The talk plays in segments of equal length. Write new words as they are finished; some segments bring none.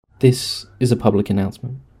This is a public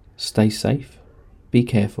announcement. Stay safe, be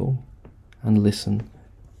careful, and listen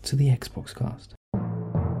to the Xbox Cast.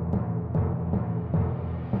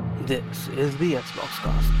 This is the Xbox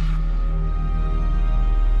Cast.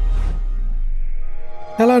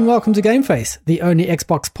 Hello and welcome to Game Face, the only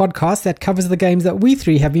Xbox podcast that covers the games that we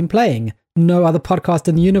three have been playing. No other podcast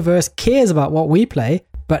in the universe cares about what we play,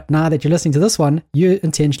 but now that you're listening to this one, you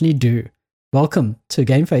intentionally do. Welcome to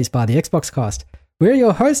Game Face by the Xbox Cast. We're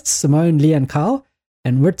your hosts, Simone, Lee, and Carl,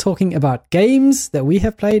 and we're talking about games that we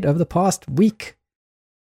have played over the past week.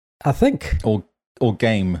 I think. Or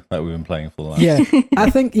game that we've been playing for the last. Yeah,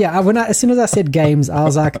 I think, as soon as I said games, I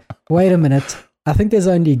was like, wait a minute. I think there's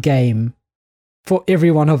only game for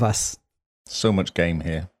every one of us. So much game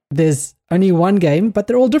here. There's only one game, but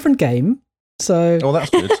they're all different game. So Oh,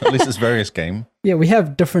 that's good. At least it's various game. yeah, we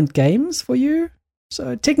have different games for you.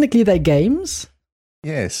 So technically they're games.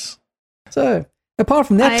 Yes. So apart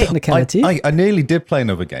from that technicality, I nearly did play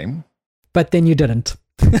another game. but then you didn't.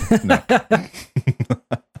 No.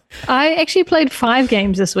 I actually played 5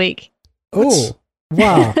 games this week. Oh,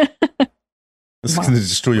 wow. This is going to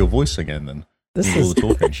destroy your voice again then. This with all is the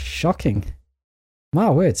talking. shocking. My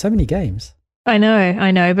word, so many games. I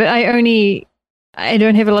know, but I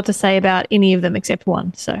don't have a lot to say about any of them except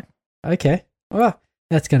one. So Okay. Well,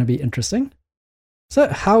 that's going to be interesting. So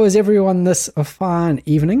how is everyone this a fine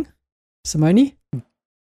evening? Simone?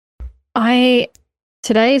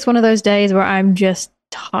 today is one of those days where I'm just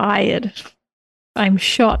tired. I'm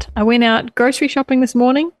shot. I went out grocery shopping this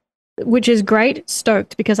morning, which is great.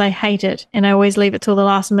 Stoked because I hate it and I always leave it till the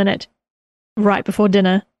last minute right before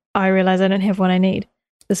dinner. I realize I don't have what I need.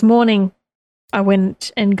 This morning I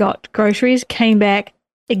went and got groceries, came back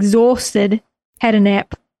exhausted, had a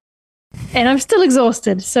nap, and I'm still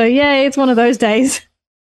exhausted. So yeah, it's one of those days.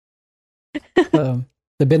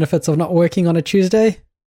 The benefits of not working on a Tuesday?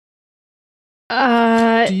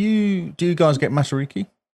 Do you guys get Masariki?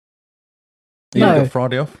 You No. got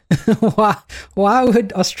Friday off? Why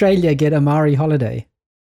would Australia get a Maori holiday?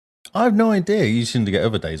 I have no idea. You seem to get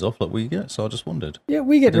other days off like we get, so I just wondered. Yeah,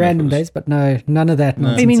 we I get don't know if random it was- days, but no, none of that No,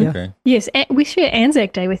 nonsense. I mean- yeah. okay. Yes, we share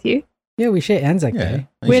Anzac Day with you. Yeah, we share Anzac Yeah. Day.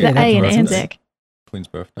 You We're share the that A in birthday. Anzac. Queen's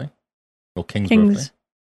birthday. Or King's King's.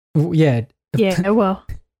 birthday. Oh, yeah, Yeah, well.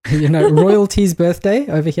 you know, royalty's birthday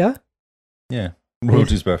over here. Yeah.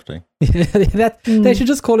 Royalty's birthday. They should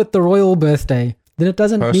just call it the royal birthday. Then it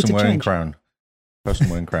doesn't need Person to wearing change. crown. Person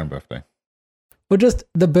wearing crown birthday. Or just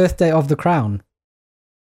the birthday of the crown.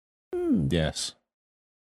 Hmm, Yes.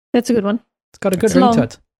 That's a good one. it's got a good It's ring long. to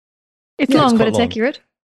it. It's Yeah, it's long, but quite it's long. accurate.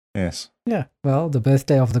 Yes. Yeah, well, the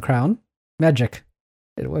birthday of the crown. Magic.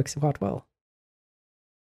 It works quite well.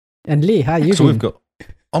 And Lee, how are you So doing? we've got.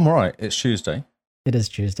 I'm all right. It's Tuesday. It is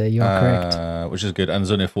Tuesday, you are correct. Which is good, and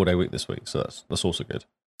there's only a 4-day week this week, so that's also good.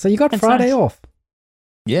 So you got That's Friday nice. off.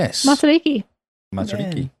 Yes, Matariki.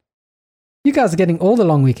 Matariki. Man. You guys are getting all the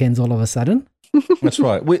long weekends all of a sudden. That's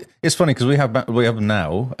right. It's funny because we have them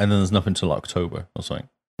now, and then there's nothing till October or something.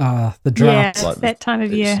 Ah, the Yeah, drought. it's Like that time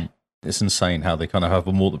of year. It's insane how they kind of have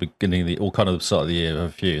them all at the beginning of the, all kind of the start of the year, have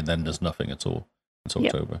a few, and then there's nothing at all until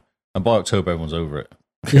Yep. October. And by October, everyone's over it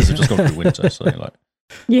because they've just gone through winter. So you're like,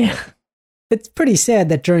 Yeah. It's pretty sad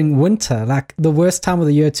that during winter, like the worst time of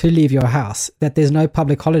the year to leave your house, that there's no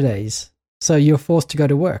public holidays. So you're forced to go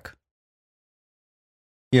to work.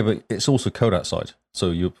 yeah, but it's also cold outside,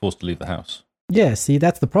 so you're forced to leave the house. Yeah, see,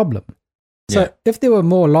 that's the problem. So Yeah. if there were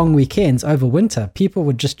more long weekends over winter, people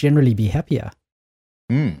would just generally be happier.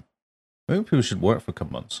 Maybe people should work for a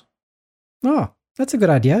couple months. Oh, that's a good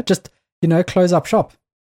idea. Just, close up shop.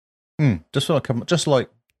 Just for like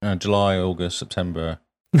July, August, September.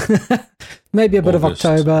 Maybe a bit of August,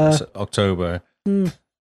 October. October. Hmm.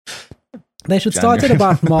 They should start at January.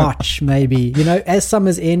 about March, maybe. As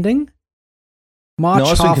summer's ending. March No, I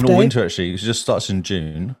was half thinking day. of winter actually. It just starts in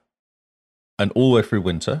June, and all the way through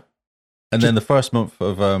winter, and then the first month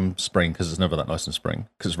of spring because it's never that nice in spring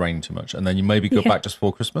because it's raining too much, and then you maybe go Yeah. back just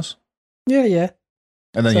before Christmas, Yeah.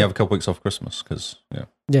 and then So- you have a couple weeks off Christmas because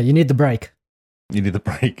Yeah, you need the break. you need the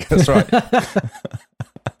break. That's right.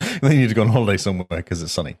 And then you need to go on holiday somewhere because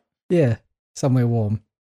it's sunny. Yeah, somewhere warm.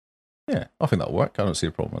 Yeah, I think that'll work. I don't see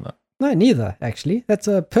a problem with No, neither, actually. That's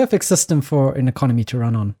a perfect system for an economy to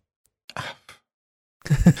run on.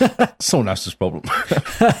 that. Someone else's problem.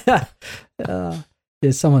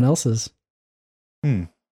 There's someone else's. Hmm.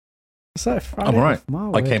 So Friday, I'm all right.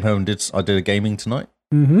 my I came home and I did a gaming tonight.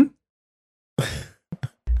 Mm-hmm.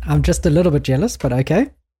 I'm just a little bit jealous, but okay.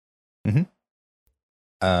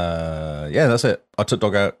 Yeah, that's it. I took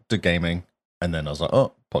dog out, did gaming, and then I was like,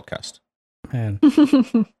 oh, podcast. Man,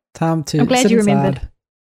 time to I'm glad sit you inside. remembered.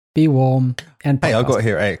 be warm, and Hey, I podcast. got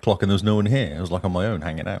here at 8 o'clock and there was no one here. I was like on my own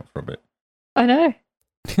hanging out for a bit. I know.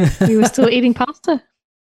 You were still eating pasta.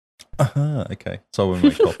 Okay. So I wouldn't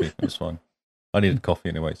make coffee. It was fine. I needed coffee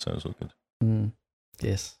anyway, so it was all good. Mm,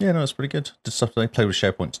 yes. Yeah, no, it's pretty good. Did stuff today. Played with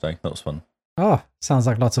SharePoint today. That was fun. Oh, sounds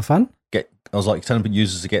like lots of fun. I was like telling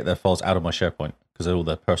users to get their files out of my SharePoint because they're all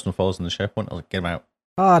their personal files in the SharePoint. I was like, get them out.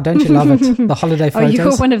 Oh, don't you love it? The holiday Oh, photos. you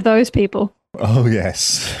were one of those people. Oh,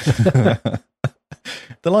 yes.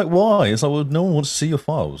 They're like, why? It's like, well, no one wants to see your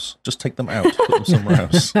files. Just take them out. Put them somewhere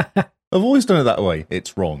else. I've always done it that way.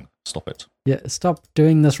 It's wrong. Stop it. Yeah, stop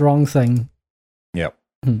doing this wrong thing. Yeah.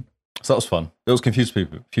 Hmm. So that was fun. It was confused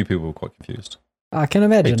people. A few people were quite confused. I can Hey,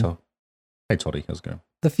 imagine. Hey Toddy, how's it going?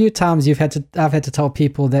 The few times I've had to tell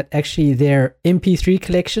people that actually their MP3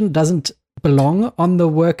 collection doesn't belong on the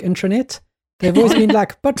work intranet. They've always been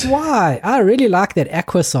like, but why? I really like that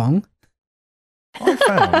Aqua song. I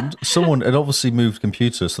found someone had obviously moved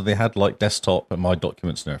computers, so they had like desktop and my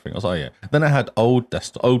documents and everything. I was like, yeah. Then I had old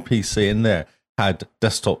PC in there, had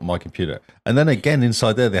desktop my computer, and then again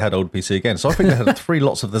inside there they had old PC again. So I think they had 3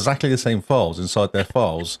 lots of exactly the same files inside their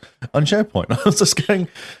files on SharePoint. I was just going,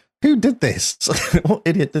 who did this? What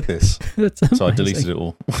idiot did this? So I deleted it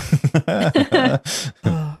all.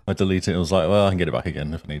 I deleted it. I was like, well, I can get it back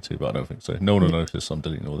again if I need to, but I don't think so. No one will notice I'm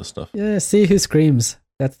deleting all this stuff. Yeah, see who screams.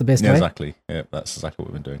 That's the best Yeah, way. exactly. Yeah, that's exactly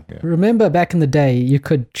what we've been doing. Yeah. Remember back in the day, you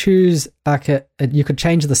could choose you could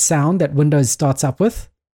change the sound that Windows starts up with.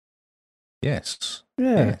 Yes.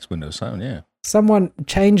 Yeah. Yeah, it's Windows Sound, yeah. Someone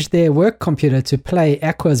changed their work computer to play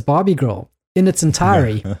Aqua's Barbie Girl in its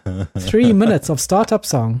entirety. 3 minutes of startup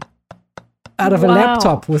song out of a Wow.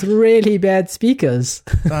 laptop with really bad speakers.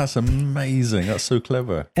 That's amazing. That's so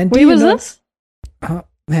clever. And do Where you was know, this?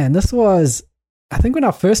 Man, this was, I think, when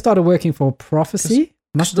I first started working for Prophecy.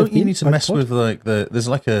 Must have Don't you been, need to I mess thought. with like there's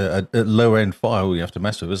like a lower end file you have to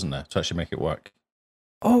mess with, isn't there, to actually make it work?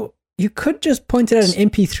 Oh, you could just point it at an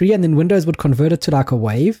MP3 and then Windows would convert it to like a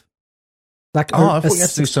wave. Like Oh, I thought you had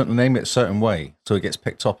to do something, name it a certain way so it gets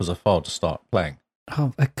picked up as a file to start playing.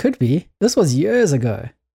 Oh, it could be. This was years ago.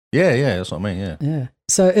 Yeah, that's what I mean, yeah. Yeah.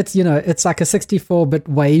 So it's, it's like a 64-bit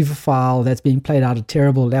wave file that's being played out of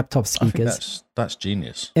terrible laptop I think speakers. that's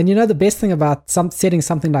genius. And the best thing about setting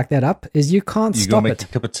something like that up is you can't You go stop make it. a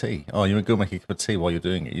cup of tea. Oh, you go make a cup of tea while you're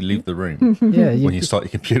doing it. You leave the room Yeah, when you start your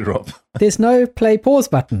computer up. there's no play pause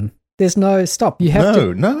button. There's no stop. You have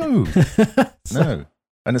No. to. No.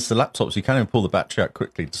 And it's the laptops. You can't even pull the battery out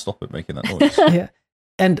quickly to stop it making that noise. Yeah.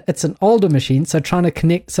 And it's an older machine, so trying to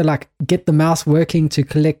connect, so like get the mouse working to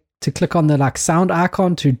click on the like sound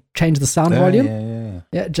icon to change the sound volume.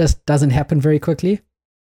 Yeah. It just doesn't happen very quickly.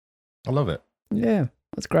 I love it. Yeah,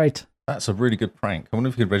 that's great. That's a really good prank. I wonder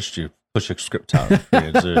if you could register, push a script out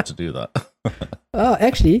to do that. Oh,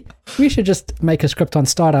 actually, we should just make a script on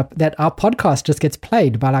startup that our podcast just gets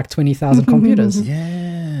played by like 20,000 computers.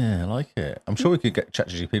 Yeah, I like it. I'm sure we could get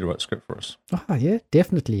ChatGPT to write a script for us. Oh, yeah,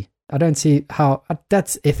 definitely. I don't see how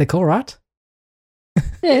that's ethical, right? Yeah,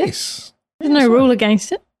 Yes. there's no rule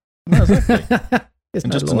against it. No, exactly. There's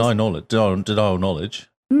And no just laws. deny knowledge. Denial knowledge.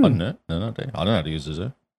 Hmm. I don't know. No, I don't know how to use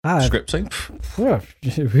it. Ah, Scripting? Pff, well,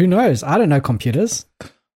 who knows? I don't know computers.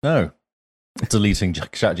 no. Deleting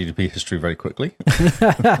ChatGPT history very quickly.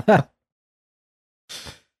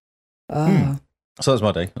 Ah, So that's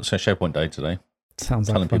my day. It's a SharePoint day today. sounds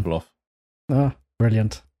like Telling fun. people off. Oh,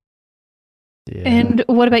 brilliant. Yeah. And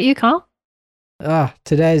what about you, Carl?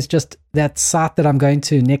 Today is just that site that I'm going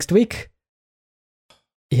to next week.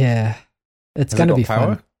 Yeah, it's Has going it to be got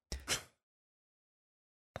power? fun.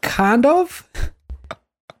 Kind of.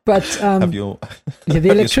 But Have your, yeah, the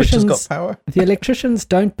have your switches electricians got power? the electricians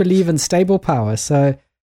don't believe in stable power. So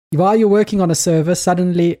while you're working on a server,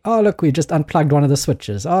 suddenly, oh look, we just unplugged one of the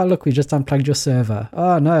switches. Oh look, we just unplugged your server.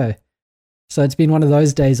 Oh no. So it's been one of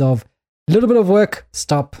those days of a little bit of work,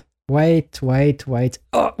 stop, wait.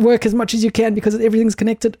 Oh, work as much as you can because everything's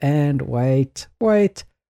connected, and wait, and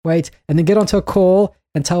then get onto a call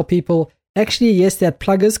and tell people, actually, yes, that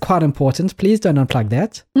plug is quite important. Please don't unplug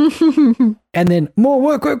that. And then more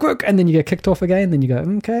work, and then you get kicked off again. Then you go,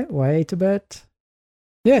 okay, wait a bit.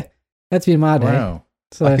 Yeah, that's been my day. Wow.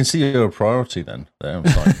 So, I can see you're a priority then. There, I'm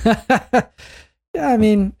sorry. yeah, I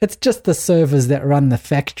mean, it's just the servers that run the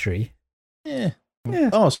factory. Yeah. Yeah.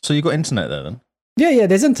 Oh, so you got internet there then? Yeah,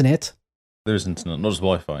 there's internet. There is internet, not just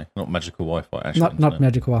Wi-Fi, not magical Wi-Fi. Actually, Not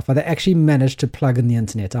magical Wi-Fi. They actually managed to plug in the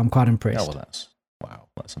internet. I'm quite impressed. Oh, well,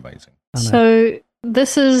 that's amazing. I know. So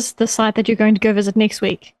this is the site that you're going to go visit next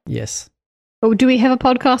week. Yes. Or do we have a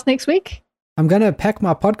podcast next week? I'm going to pack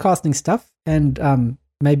my podcasting stuff and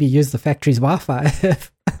maybe use the factory's Wi-Fi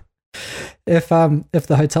if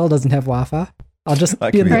the hotel doesn't have Wi-Fi. I'll just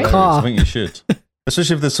That be could in be the hilarious. car. I think you should.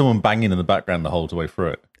 Especially if there's someone banging in the background the whole way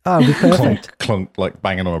through it. Oh, it'd be perfect. Clunk, clunk, like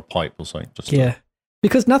banging on a pipe or something. Just Yeah.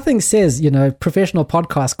 Because nothing says, professional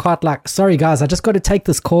podcast quite like, sorry guys, I just got to take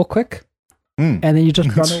this call quick. Mm. And then you just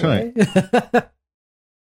run That's away.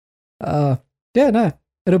 Yeah, no,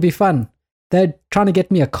 it'll be fun. They're trying to get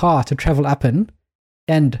me a car to travel up in.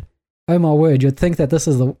 And oh my word, you'd think that this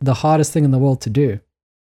is the hardest thing in the world to do.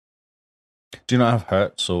 Do you not have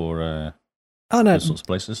Hertz or Oh no, those sorts of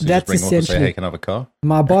places? You that's just bring them up and say, essentially- hey, can I have a car?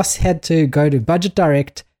 my boss had to go to Budget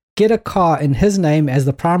Direct, get a car in his name as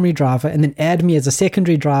the primary driver, and then add me as a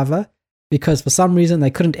secondary driver because for some reason they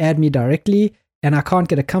couldn't add me directly, and I can't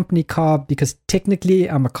get a company car because technically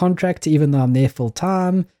I'm a contractor even though I'm there full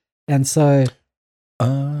time, and so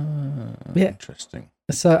Yeah. Interesting.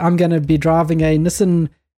 I'm going to be driving a Nissan.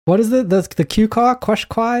 What is the Q car?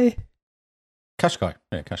 Qashqai? Qashqai.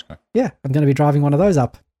 Yeah, Qashqai. Yeah, I'm going to be driving one of those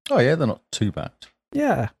up. Oh, yeah, they're not too bad.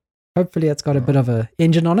 Yeah. Hopefully it's got a bit of a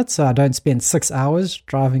engine on it so I don't spend 6 hours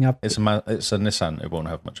driving up. It's a Nissan. It won't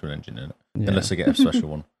have much of an engine in it Yeah. unless they get a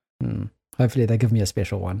special one. Hopefully they give me a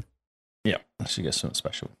special one. Yeah, unless you get something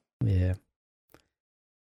special. Yeah.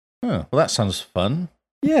 Oh, well, that sounds fun.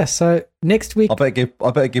 Yeah, so next week, I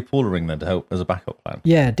better give Paul a ring then to help as a backup plan.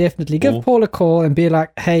 yeah, definitely give Cool. Paul a call and be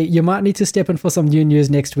like, hey, you might need to step in for some new news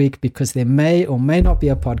next week because there may or may not be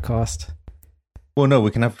a podcast. Well, no,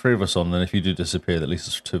 we can have 3 of us on, and if you do disappear, at least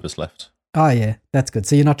there's 2 of us left. Oh, yeah, that's good.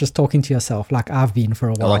 So you're not just talking to yourself like I've been for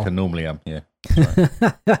a while. Like I normally am, yeah.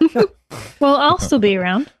 Well, I'll still be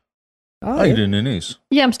around. Oh, Oh, yeah. you're doing new news.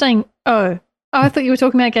 Yeah, I'm staying. Oh, I thought you were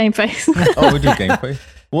talking about Game Face. Oh, we do Game Face.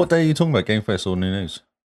 What day are you talking about, Game Face or new news?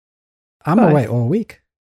 I'm Both. away all week.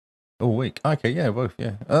 All week. Okay, yeah, both,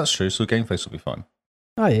 yeah. Oh, that's true, so Game Face will be fine.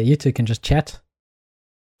 Oh, yeah, you two can just chat.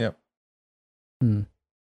 Yep. Hmm.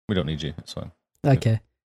 We don't need you, it's fine. Okay.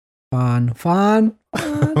 Fun.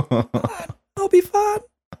 I'll be fun.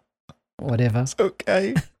 Whatever. It's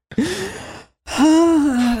okay.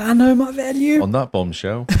 I know my value. On that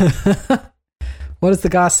bombshell. What does the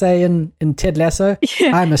guy say in Ted Lasso?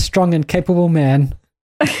 Yeah. I'm a strong and capable man.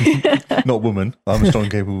 Not woman. I'm a strong,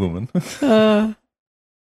 capable woman. Uh,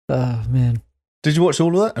 Oh, man. Did you watch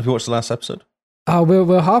all of that? Have you watched the last episode? Oh,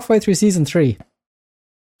 we're halfway through season 3.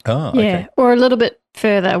 Ah, yeah, okay. or a little bit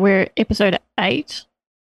further. We're episode 8.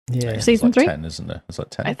 Yeah. It's Season like 3? 10, isn't there? It's like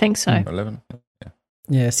 10 I think so. or 11.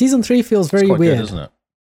 Yeah, season 3 feels very it's quite weird. good, isn't it?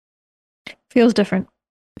 Feels different.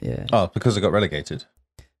 Yeah. Oh, because it got relegated.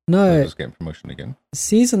 No, Just getting promotion again.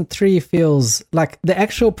 season 3 feels like the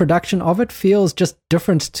actual production of it feels just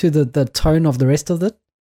different to the tone of the rest of it.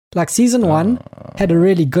 Like season 1 had a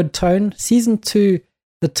really good tone. Season 2,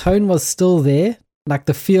 the tone was still there, like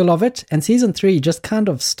the feel of it. And season 3 just kind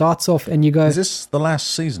of starts off and you go, Is this the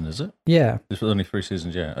last season, is it? yeah. This was only 3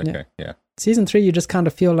 seasons, yeah. Okay, yeah. Season 3, you just kind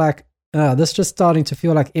of feel like, this is just starting to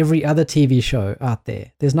feel like every other TV show out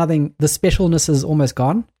there. There's nothing, the specialness is almost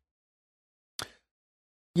gone.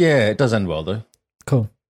 Yeah, it does end well, though. Cool.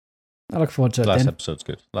 I look forward to it Last then. episode's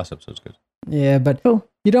good. Last episode's good. Yeah, but Cool.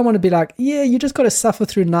 you don't want to be like, yeah, you just got to suffer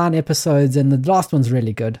through 9 episodes and the last one's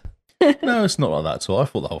really good. No, it's not like that at all. I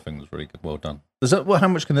thought the whole thing was really good. Well done. How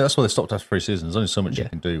much can that's why they stopped after 3 seasons. There's only so much Yeah. you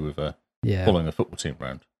can do with Yeah, following a football team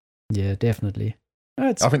around. yeah, definitely. Oh,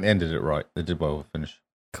 it's I think they ended it right. They did well with the finish.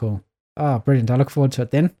 cool. Oh, brilliant. I look forward to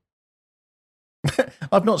it then.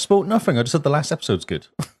 I've not spoilt nothing. I just said the last episode's good.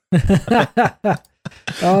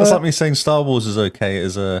 Oh, That's like me saying Star Wars is okay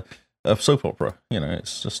as a soap opera. You know,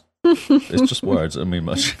 it's just words. It don't mean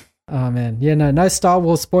much. oh, man. Yeah, no Star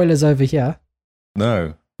Wars spoilers over here.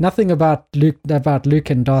 No. Nothing about Luke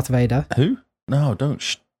and Darth Vader. Who? No, don't.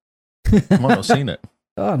 Shh. I might not have seen it.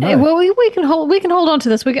 Oh, no. Hey, well, we can hold on to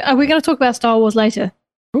this. Are we going to talk about Star Wars later?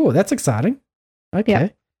 Oh, that's exciting. Okay. Yeah.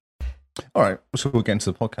 All right, so we'll get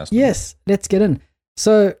into the podcast. Yes, let's get in.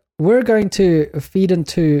 So we're going to feed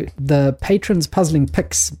into the patrons' puzzling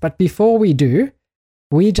picks, but before we do,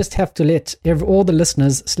 we just have to let all the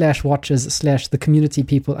listeners / watchers / the community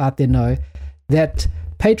people out there know that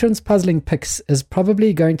patrons' puzzling picks is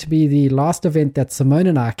probably going to be the last event that Simone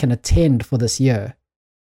and I can attend for this year.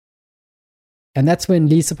 And that's when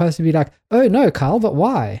Lee's supposed to be like, oh no, Carl, but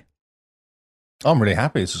why? I'm really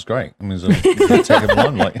happy. This is great. I mean, take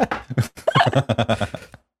everyone. Like,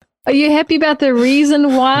 Are you happy about the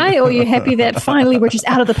reason why, or are you happy that finally we're just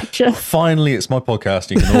out of the picture? finally, it's my podcast.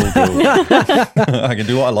 You can all go. I can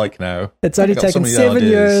do what I like now. It's only I've got so taken many 7 ideas.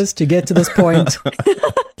 years to get to this point.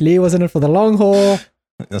 Lee was in it for the long haul.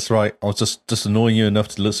 That's right. I was just annoying you enough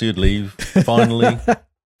to let you leave. Finally,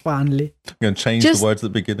 Finally. I'm going to change Just- the words at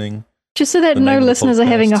the beginning. Just so that The name no of the listeners are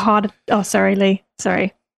having a podcast. hard. Oh, sorry, Lee.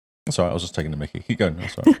 Sorry. That's all right. I was just taking the mickey. Keep going.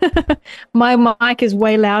 That's all right. My mic is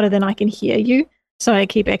way louder than I can hear you, so I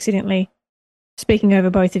keep accidentally speaking over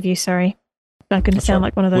both of you. Sorry. I'm going to That's sound all right.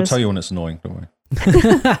 like one of We'll those. tell you when it's annoying. Don't worry.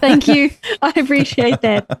 Thank you. I appreciate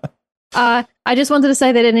that. I just wanted to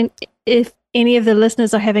say that if any of the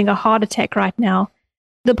listeners are having a heart attack right now,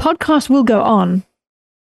 the podcast will go on.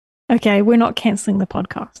 Okay, we're not cancelling the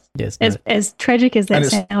podcast. Yes. No. As tragic as that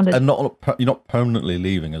sounded. And you're not permanently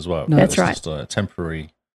leaving as well. No. That's It's right. just a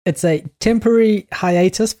temporary. It's a temporary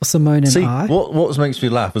hiatus for Simone and See, I. what makes me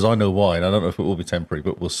laugh is I know why, and I don't know if it will be temporary,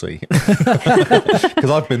 but we'll see. Because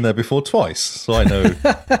I've been there before twice, so I know.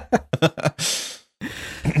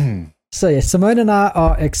 So yeah, Simone and I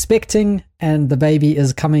are expecting, and the baby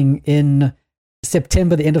is coming in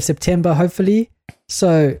September, the end of September, hopefully.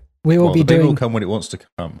 So we will Well, be the baby doing. will come when it wants to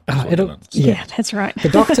come. is what it'll- I learned. yeah, that's right. The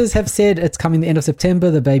doctors have said it's coming the end of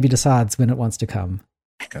September. The baby decides when it wants to come,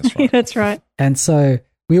 That's right. That's right. and so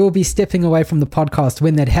we will be stepping away from the podcast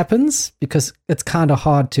when that happens because it's kind of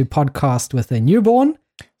hard to podcast with a newborn.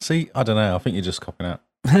 See, I don't know. I think you're just copping out.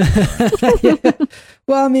 Yeah.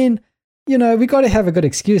 Well, I mean, we got to have a good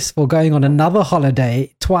excuse for going on another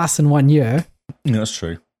holiday twice in 1 year. Yeah, that's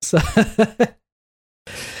true. So,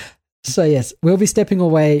 so yes, we'll be stepping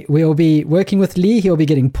away. We'll be working with Lee. He'll be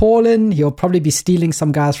getting Paul in. He'll probably be stealing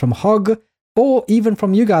some guys from Hog or even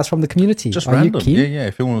from you guys from the community. Just Are random. you keen? Yeah.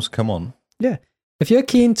 If anyone wants to come on. Yeah. If you're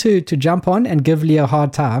keen to jump on and give Lee a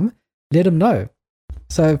hard time, let him know.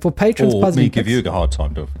 So for patrons, Or puzzling me give picks- you a hard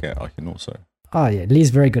time, don't forget. I can also. Oh yeah,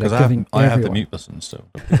 Lee's very good at Because giving I have the everyone. mute button still.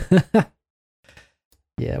 Don't forget.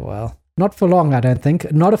 Yeah, well, not for long, I don't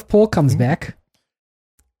think. Not if Paul comes back.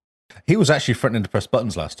 He was actually threatening to press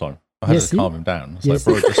buttons last time. I had Yes, to he- calm him down. It's yes.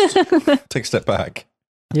 like, bro, just take a step back.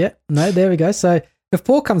 Yeah, no, there we go. So if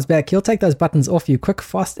Paul comes back, he'll take those buttons off you quick,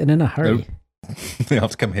 fast, and in a hurry. You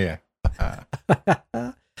have to come here.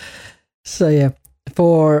 So yeah,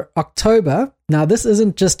 for October, now this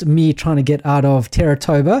isn't just me trying to get out of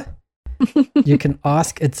Terratoba. You can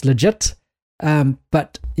ask, it's legit.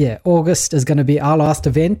 But yeah, August is going to be our last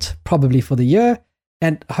event, probably for the year.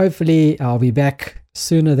 And hopefully I'll be back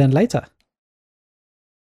sooner than later.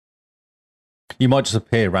 You might just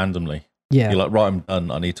appear randomly. Yeah. You're like, right, I'm done.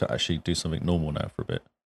 I need to actually do something normal now for a bit.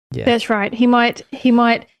 Yeah. That's right. He might,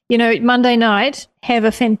 Monday night have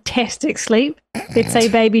a fantastic sleep. Let's say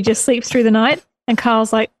baby just sleeps through the night, and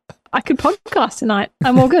Carl's like, I could podcast tonight.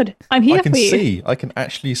 I'm all good. I'm here I can for you. see. I can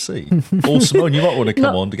actually see. Or Simone, you might want to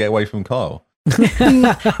come No. on to get away from Kyle.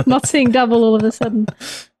 Not seeing double all of a sudden.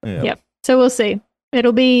 Yeah. Yep. So we'll see.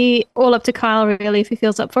 It'll be all up to Kyle, really, if he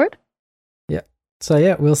feels up for it. So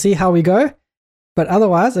yeah, we'll see how we go. But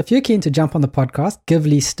otherwise, if you're keen to jump on the podcast, give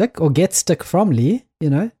Lee stick or get stick from Lee,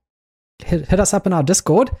 hit us up in our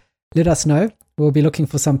Discord. Let us know. We'll be looking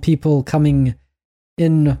for some people coming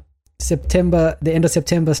in September, the end of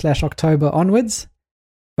September / October onwards.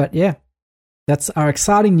 But yeah, that's our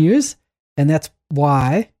exciting news. And that's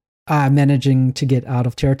why I'm managing to get out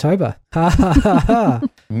of Terratoba. Ha ha ha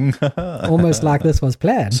ha. Almost like this was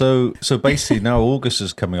planned. So basically now August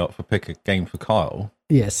is coming up for pick a game for Kyle.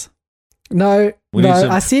 Yes. No, We need to-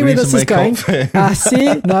 I see we where need to this is make going. up for it. I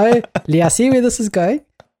see, no, Lee, I see where this is going.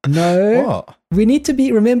 No, What? we need to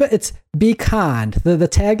remember it's be kind. The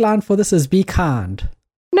tagline for this is be kind.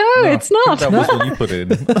 No, No, it's I think not. That was what you put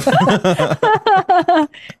in.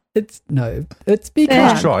 It's be Yeah.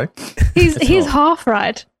 Let's kind. try. he's It's he's not. half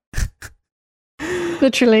right.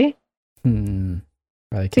 Literally. Okay.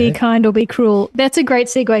 Be kind or be cruel. That's a great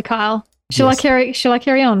segue, Kyle. Shall Yes. I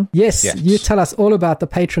carry on? Yes, Yes. you tell us all about the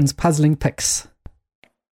patrons' puzzling picks.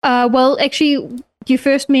 Well, actually, you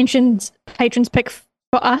first mentioned patrons pick for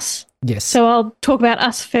us, Yes. so I'll talk about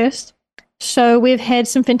us first. So we've had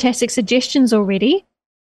some fantastic suggestions already.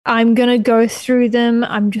 I'm going to go through them.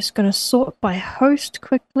 I'm just going to sort by host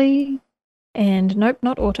quickly. And nope,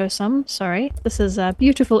 not auto sum. Sorry. This is a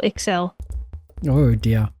beautiful Excel. Oh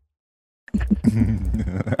dear.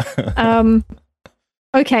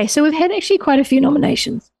 Okay, so we've had actually quite a few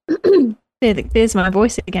nominations. There's my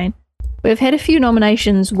voice again. We've had a few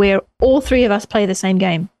nominations where all three of us play the same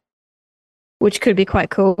game, which could be quite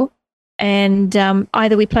cool. And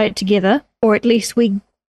either we play it together or at least we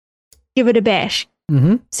give it a bash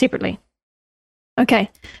Mm-hmm. separately. Okay,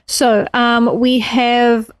 so we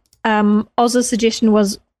have Oz's suggestion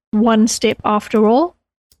was One Step After All.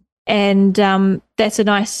 And that's a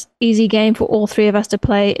nice, easy game for all three of us to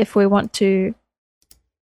play if we want to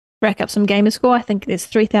rack up some gamer score. I think there's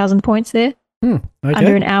 3,000 points there, under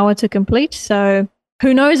Okay. an hour to complete. So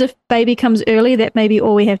who knows, if baby comes early, that may be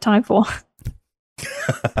all we have time for.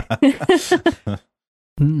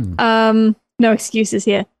 Hmm. No excuses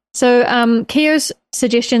here. So Keo's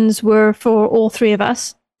suggestions were for all three of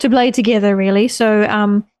us to play together, really.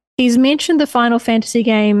 So he's mentioned the Final Fantasy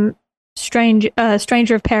game Stranger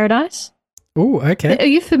of Paradise. Oh, okay. Are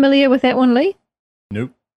you familiar with that one, Lee?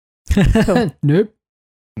 Nope. Nope.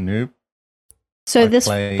 Nope. So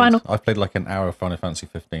I've played like an hour of Final Fantasy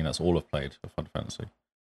 15. That's all I've played of Final Fantasy.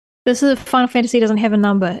 This is Final Fantasy doesn't have a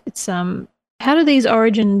number. It's how do these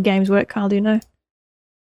Origin games work, Kyle? Do you know?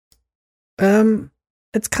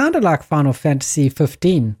 It's kind of like Final Fantasy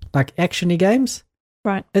 15, like actiony games.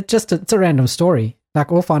 Right. It's a random story,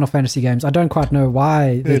 like all Final Fantasy games. I don't quite know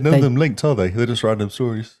why. Yeah, none of them linked, are they? They're just random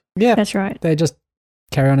stories. Yeah, that's right. They just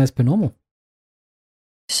carry on as per normal.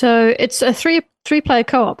 So it's a three-player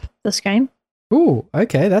co-op, this game. Oh,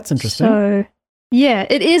 okay, that's interesting. So yeah,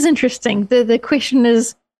 it is interesting. The question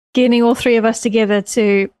is getting all three of us together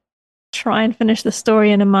to try and finish the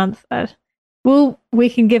story in a month. We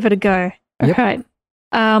can give it a go. Yep. Okay.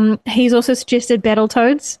 He's also suggested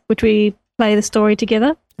Battletoads, which we play the story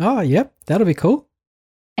together. Oh, yep, that'll be cool.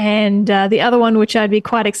 And the other one, which I'd be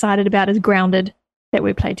quite excited about, is Grounded, that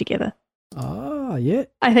we play together. Oh, yeah.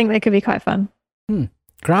 I think that could be quite fun.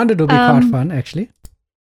 Grounded will be quite fun, actually.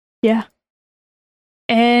 Yeah.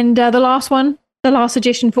 And the last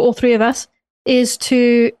suggestion for all three of us is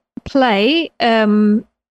to play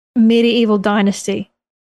Medieval Dynasty.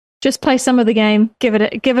 Just play some of the game, give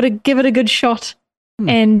it a good shot,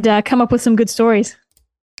 and come up with some good stories.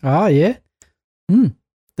 Oh, yeah.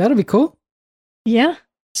 That'll be cool. Yeah.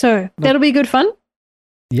 So that'll be good fun.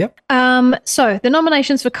 Yep. So the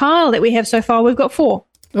nominations for Kyle that we have so far, we've got 4.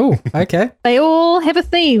 Oh, okay. They all have a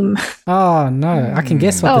theme. Oh, no. I can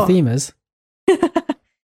guess what the theme is.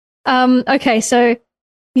 Okay, so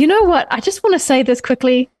you know what? I just want to say this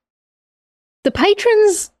quickly. The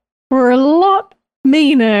patrons were a lot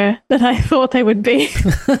meaner than I thought they would be.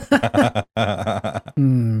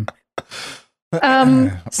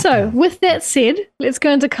 So with that said, let's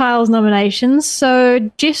go into Kyle's nominations.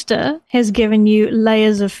 So Jester has given you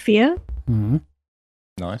Layers of Fear.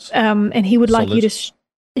 Nice. And he would like you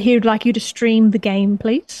to stream the game,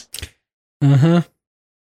 please. Uh-huh.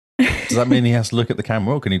 Does that mean he has to look at the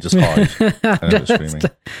camera, or can he just hide? Streaming?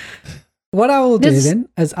 What I will do then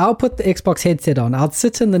is I'll put the Xbox headset on. I'll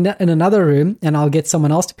sit in another room and I'll get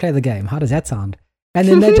someone else to play the game. How does that sound? And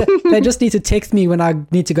then they just need to text me when I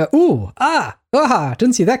need to go,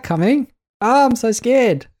 didn't see that coming. I'm so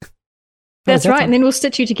scared. That's right. And then we'll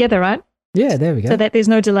stitch you together, right? Yeah, there we go. So that there's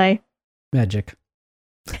no delay. Magic.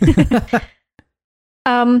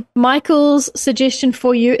 Michael's suggestion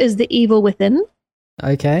for you is The Evil Within.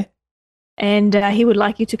 Okay. And he would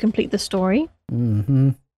like you to complete the story.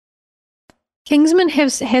 Mm-hmm. Kingsman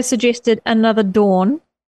has suggested Another Dawn.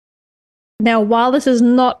 Now, while this is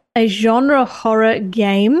not a genre horror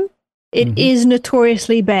game, it is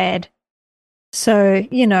notoriously bad. So,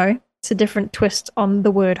 it's a different twist on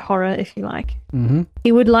the word horror, if you like. Mm-hmm.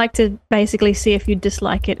 He would like to basically see if you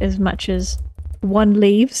dislike it as much as One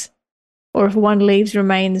Leaves, or if One Leaves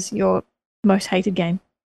remains your most hated game.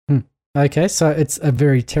 Okay, so it's a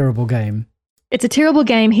very terrible game. It's a terrible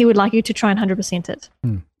game. He would like you to try and 100% it.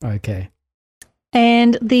 Okay.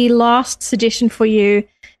 And the last suggestion for you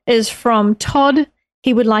is from Todd.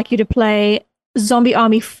 He would like you to play Zombie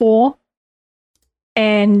Army 4.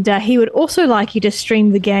 And he would also like you to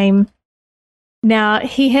stream the game. Now,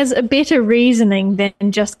 he has a better reasoning than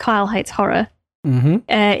just Kyle hates horror.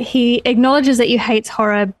 Mm-hmm. He acknowledges that you hate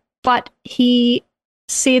horror, but he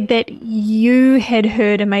said that you had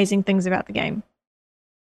heard amazing things about the game.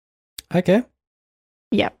 Okay.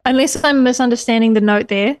 Yeah, unless I'm misunderstanding the note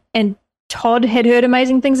there, and Todd had heard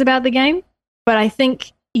amazing things about the game, but I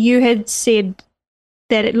think you had said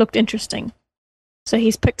that it looked interesting. So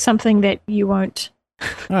he's picked something that you won't.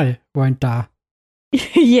 I won't die.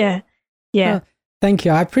 Yeah. Thank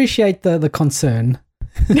you. I appreciate the concern.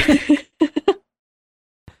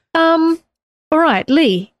 All right,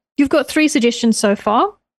 Lee, you've got 3 suggestions so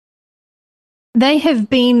far. They have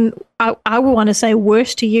been, I would want to say,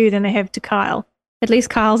 worse to you than they have to Kyle. At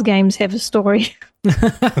least Kyle's games have a story.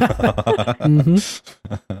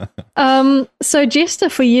 So Jester,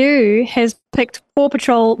 for you, has picked Paw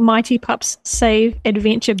Patrol Mighty Pups Save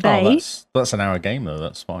Adventure Bay. Oh, that's an hour game, though.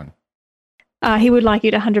 That's fine. He would like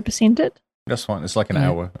you to 100% it. That's fine. It's like an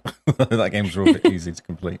hour. That game's real bit easy to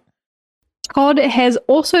complete. Todd has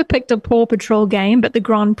also picked a Paw Patrol game, but the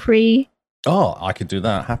Grand Prix I could do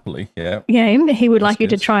that happily. Yeah. game. He would like you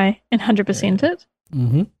to good. try and 100% it.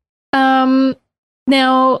 Mm-hmm.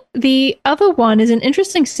 Now, the other one is an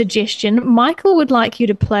interesting suggestion. Michael would like you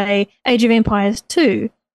to play Age of Empires 2,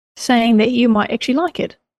 saying that you might actually like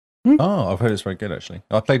it. Oh, I've heard it's very good, actually.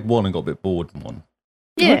 I played 1 and got a bit bored in 1.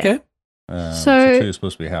 Yeah. Okay. So- 2 is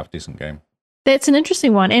supposed to be a half decent game. That's an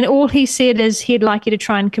interesting one. And all he said is he'd like you to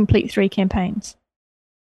try and complete 3 campaigns.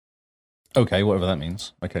 Okay, whatever that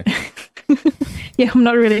means. Okay. Yeah, I'm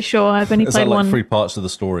not really sure. I've only Is played that like one. 3 parts of the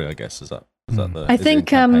story, I guess? Is that the I is it in think,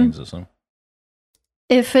 campaigns or something?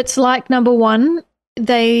 If it's like number 1,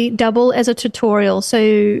 they double as a tutorial.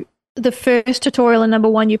 So the first tutorial in number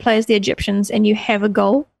 1, you play as the Egyptians and you have a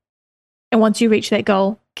goal. And once you reach that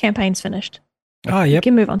goal, campaign's finished. Oh, You yep.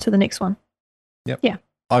 can move on to the next one.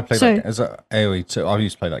 I played So- that as a AoE 2. I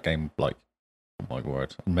used to play that game like, oh my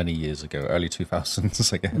word, many years ago, early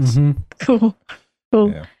 2000s, I guess. hmm Cool.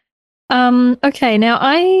 Yeah. Okay, now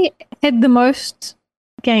I had the most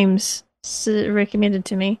games recommended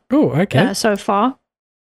to me Oh, okay. so far.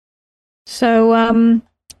 So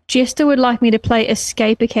Jester would like me to play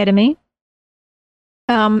Escape Academy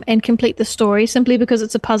and complete the story simply because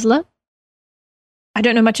it's a puzzler. I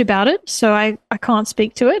don't know much about it, so I can't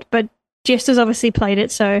speak to it, but Jester's obviously played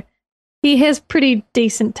it, so he has pretty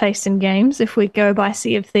decent taste in games if we go by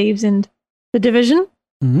Sea of Thieves and The Division.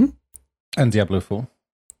 hmm And Diablo 4.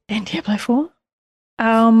 And Diablo 4.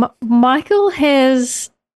 Michael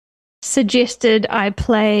has suggested I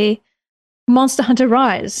play Monster Hunter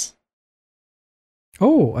Rise,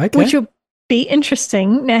 Oh, okay. which will be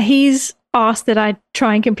interesting. Now, he's asked that I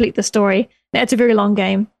try and complete the story. Now, it's a very long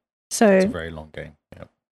game, so It's a very long game. Yeah.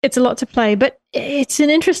 it's a lot to play, but it's an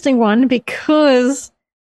interesting one because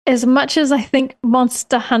as much as I think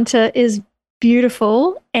Monster Hunter is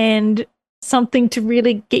beautiful and something to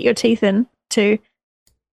really get your teeth into,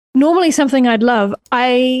 normally something I'd love,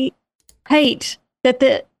 I hate that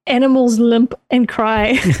the animals limp and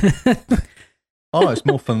cry. Oh, it's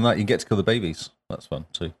more fun than that. You get to kill the babies. That's fun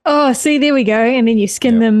too. Oh, see, there we go. And then you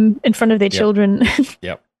skin Yep. them in front of their Yep. children.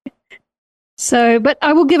 Yep. So, but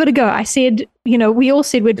I will give it a go. I said, we all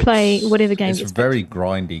said we'd play whatever game It's gets a very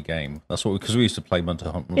grindy game. That's what because we used to play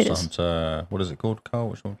Monster It is. Hunter. What is it called, Carl?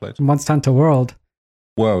 Which one we played? Monster Hunter World.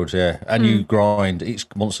 World, yeah. And you grind. Each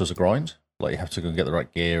monster's a grind. Like you have to go and get the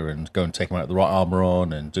right gear and go and take them out with the right armor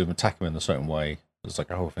on and attack them in a certain way. There's like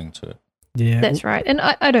a whole thing to it. Yeah. That's right. And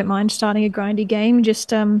I don't mind starting a grindy game. Just,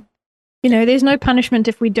 there's no punishment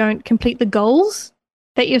if we don't complete the goals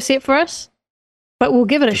that you've set for us, but we'll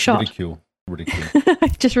give it a Just shot. Ridicule.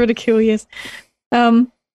 Just ridicule, yes. And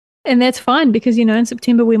that's fine because, in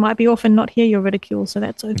September we might be off and not hear your ridicule, so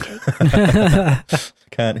that's okay.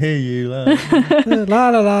 Can't hear you. La. La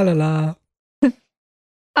la la la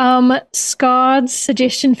la. Scarred's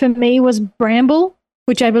suggestion for me was Bramble,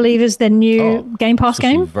 which I believe is the new Game Pass It's supposed to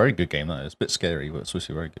be game. a very good game, that is. A bit scary, but it's supposed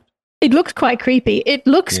to be very good. It looks quite creepy. It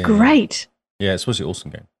looks Yeah. great. Yeah, it's supposed to be an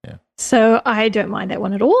awesome game. Yeah. So I don't mind that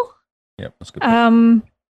one at all. Yep, that's a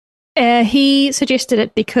good. He suggested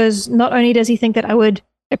it because not only does he think that I would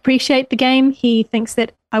appreciate the game, he thinks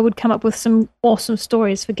that I would come up with some awesome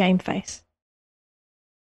stories for Game Face.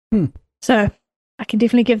 So I can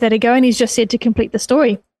definitely give that a go. And he's just said to complete the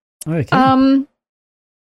story. Okay.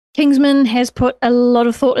 Kingsman has put a lot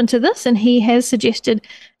of thought into this, and he has suggested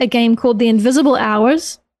a game called The Invisible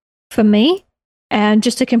Hours for me, and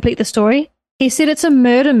just to complete the story. He said it's a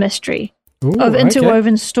murder mystery Ooh, of okay.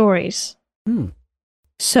 interwoven stories. Hmm.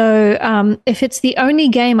 So if it's the only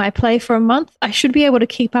game I play for a month, I should be able to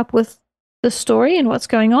keep up with the story and what's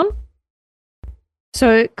going on.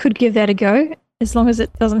 So could give that a go, as long as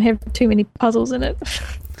it doesn't have too many puzzles in it.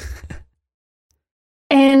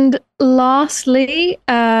 And lastly,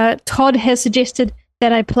 Todd has suggested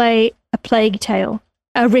that I play A Plague Tale,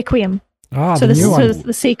 a Requiem. Ah, So the this new one. is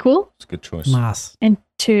the sequel, It's a good choice. Nice. and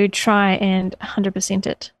to try and 100%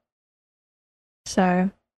 it. So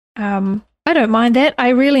I don't mind that. I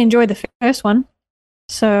really enjoyed the first one,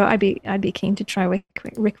 so I'd be keen to try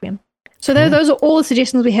Requiem. So Cool. those are all the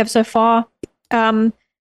suggestions we have so far.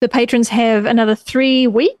 The patrons have another 3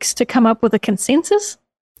 weeks to come up with a consensus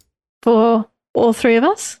for all 3 of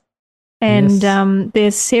us, and Yes.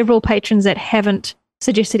 there's several patrons that haven't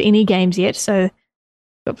suggested any games yet, so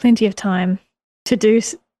got plenty of time to do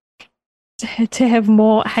to have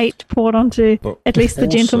more hate poured onto But at least the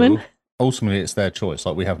also, gentlemen. Ultimately, it's their choice.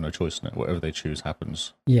 Like we have no choice in it. Whatever they choose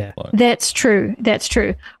happens. Yeah. Like, That's true. That's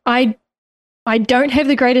true. I don't have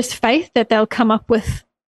the greatest faith that they'll come up with a well,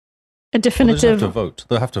 they just definitive. have to vote.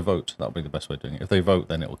 They'll have to vote. That'll be the best way of doing it. If they vote,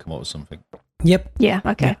 then it will come up with something. Yep. Yeah.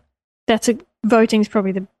 Okay. Yeah. Voting's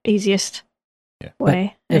probably the easiest Yeah.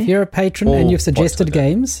 way. If eh? you're a patron Or and you've vote suggested for them.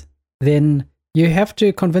 games, then you have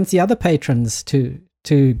to convince the other patrons to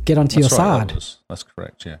get onto your That's right, side, that's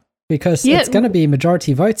correct. Yeah. because Yeah. it's going to be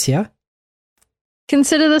majority votes here.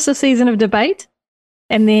 Consider this a season of debate,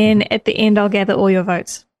 and then at the end, I'll gather all your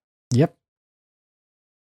votes. Yep.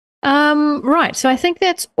 Right. So I think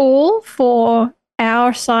that's all for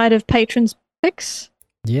our side of patrons' picks.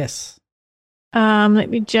 Yes. Let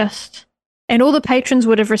me just, and all the patrons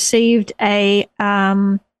would have received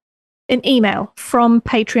an email from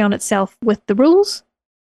Patreon itself with the rules.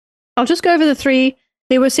 I'll just go over the three.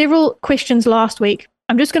 There were several questions last week.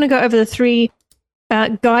 I'm just going to go over the three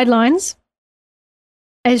guidelines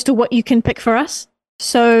as to what you can pick for us.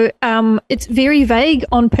 So it's very vague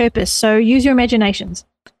on purpose. So use your imaginations.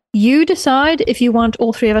 You decide if you want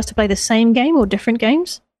all three of us to play the same game or different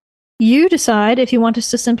games. You decide if you want us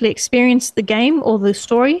to simply experience the game or the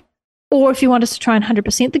story, or if you want us to try and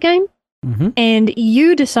 100% the game. Mm-hmm. And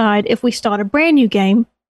you decide if we start a brand new game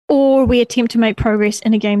or we attempt to make progress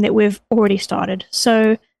in a game that we've already started.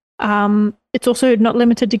 So it's also not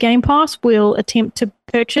limited to Game Pass. We'll attempt to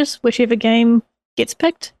purchase whichever game gets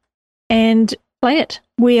picked and play it.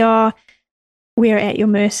 We are at your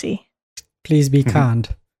mercy. Please be kind.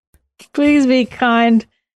 Please be kind.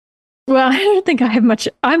 Well, I don't think I have much.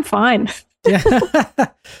 I'm fine. Yeah.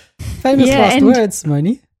 Famous last words,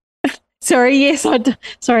 Moni. Sorry, yes.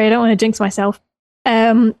 Sorry, I don't want to jinx myself.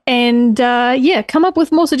 Come up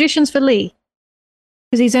with more suggestions for Lee.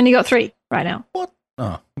 Because he's only got 3 right now. What?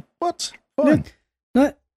 Oh, what? Fine. No.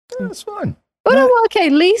 Yeah, that's fine. Oh, no, well, okay.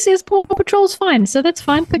 Lee says Paw Patrol's fine, so that's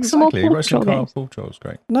fine. Pick some more Paw Patrol games. Paw Patrol's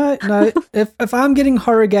great. No. If I'm getting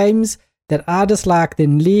horror games that I dislike,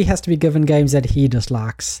 then Lee has to be given games that he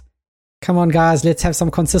dislikes. Come on, guys, let's have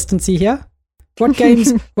some consistency here. What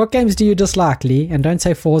games do you dislike, Lee? And don't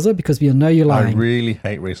say Forza because we'll know you're lying. I really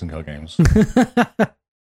hate racing car games.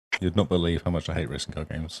 You'd not believe how much I hate racing car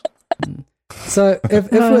games. So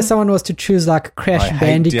if someone was to choose like Crash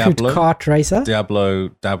Bandicoot Kart Racer.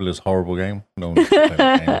 Diablo's a horrible game. No one wants to play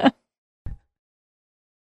that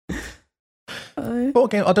game.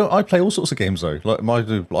 What game? I play all sorts of games though. Like I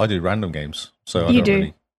do random games. So I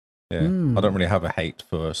don't really have a hate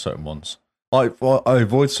for certain ones. I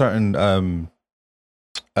avoid certain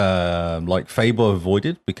like Fable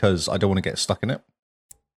avoided because I don't want to get stuck in it.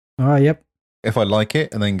 Oh, yep. If I like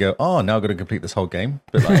it and then go, now I've got to complete this whole game.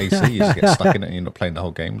 But like AC, you just get stuck in it and you're not playing the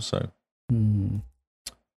whole game. So,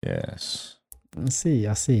 yes. I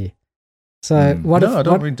see. So I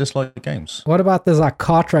don't really dislike games. What about those like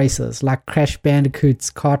kart races, like Crash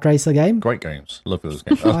Bandicoot's kart racer game? Great games. Love those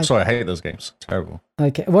games. Oh, sorry, I hate those games. Terrible.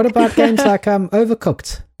 Okay. What about games like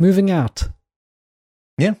Overcooked, Moving Out?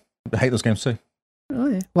 Yeah, I hate those games too. Oh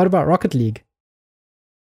yeah. What about Rocket League?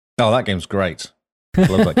 Oh, that game's great. I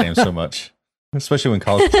love that game so much. Especially when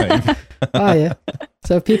Carl's playing. Oh yeah.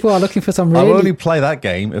 So if people are looking for some really... I'll only play that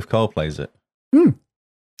game if Carl plays it.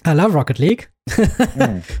 I love Rocket League.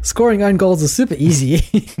 Scoring own goals is super easy.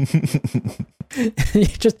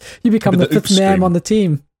 you become the fifth man on the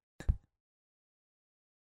team.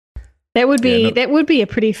 That would be a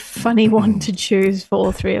pretty funny one to choose for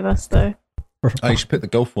all 3 of us, though. You should pick the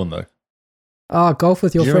golf one though. Oh, golf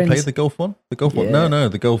with your friends. Did you ever play the golf one? The golf one? No,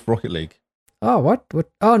 the golf Rocket League. Oh, what?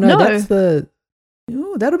 Oh no, that's the.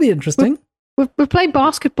 Oh, that'll be interesting. We've played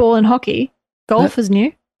basketball and hockey. Golf is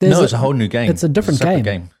new. It's a whole new game. It's a different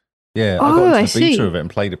game. Yeah, I got into the beta of it and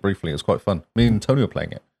played it briefly. It was quite fun. Me and Tony were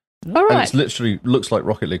playing it. All right. And it's literally looks like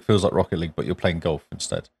Rocket League, feels like Rocket League, but you're playing golf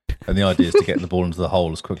instead. And the idea is to get the ball into the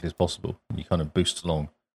hole as quickly as possible. And you kind of boost along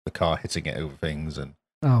the car, hitting it over things and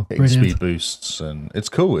hitting speed boosts. And it's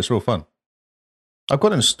cool. It's real fun. I've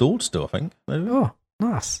got it installed still, I think. Maybe. Oh,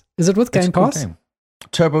 nice. Is it with Game Pass? Cool.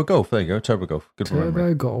 Turbo Golf. There you go. Turbo Golf. Good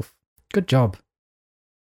Turbo Golf. Good job.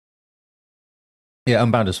 Yeah,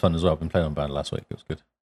 Unbound is fun as well. I've been playing Unbound last week. It was good.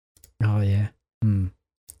 Oh, yeah.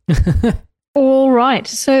 All right.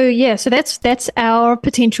 So that's our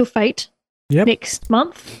potential fate next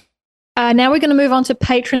month. Now we're going to move on to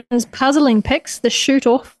patrons' puzzling picks, the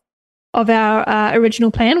shoot-off of our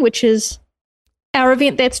original plan, which is our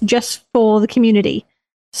event that's just for the community.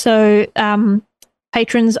 So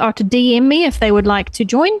patrons are to DM me if they would like to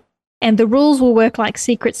join, and the rules will work like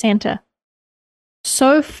Secret Santa.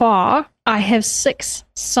 So far, I have 6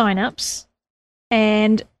 signups,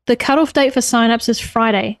 and the cutoff date for signups is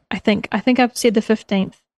Friday, I think. I think I've said the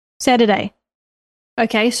 15th. Saturday.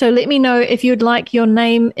 Okay, so let me know if you'd like your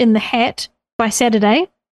name in the hat by Saturday,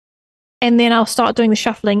 and then I'll start doing the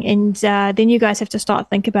shuffling, and then you guys have to start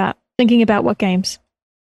thinking about what games.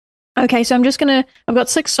 Okay, so I've got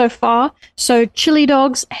 6 so far. So Chili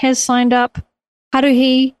Dogs has signed up,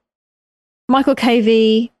 Haruhi, Michael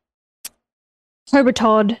KV, Cobra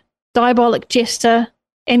Todd, Diabolic Jester,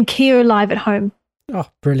 and Keo Live at Home. Oh,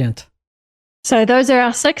 brilliant. So those are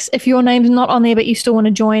our 6. If your name's not on there but you still want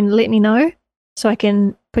to join, let me know so I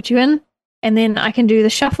can put you in, and then I can do the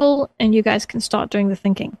shuffle and you guys can start doing the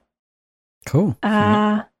thinking. Cool.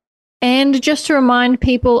 And just to remind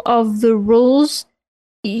people of the rules,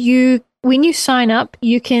 when you sign up,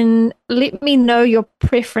 you can let me know your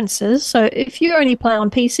preferences. So if you only play on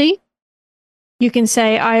PC, you can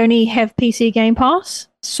say, I only have PC Game Pass.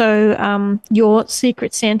 So your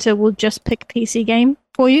Secret Santa will just pick PC game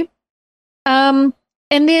for you. And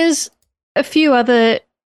there's a few other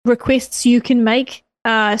requests you can make.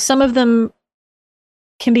 Some of them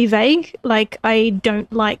can be vague, like I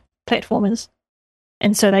don't like platformers.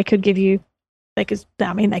 And so they could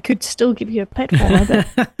still give you a platformer.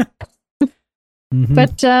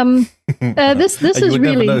 But this you is would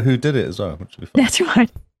really never know who did it as well, which would be fun. That's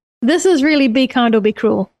right. This is really Be Kind or Be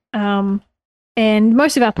Cruel. And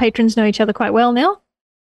most of our patrons know each other quite well now.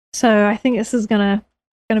 So I think this is gonna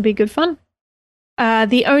be good fun.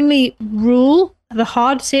 The only rule, the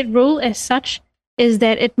hard set rule as such, is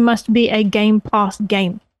that it must be a Game Pass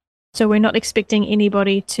game. So we're not expecting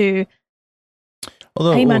anybody to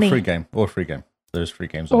pay money. Or a free game. There's free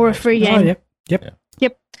games. Or a free game. Oh,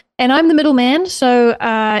 yep. And I'm the middleman, so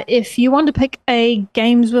if you want to pick a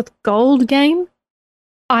Games with Gold game,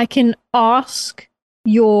 I can ask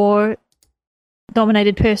your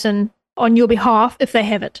nominated person on your behalf if they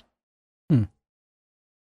have it.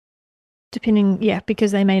 Depending,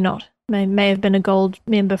 because they may not. They may have been a gold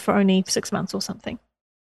member for only 6 months or something.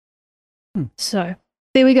 So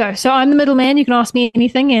there we go. So I'm the middleman. You can ask me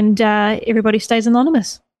anything, and everybody stays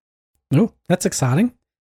anonymous. Oh, that's exciting.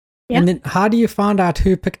 Yeah. And then how do you find out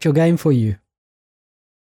who picked your game for you?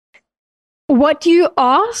 What you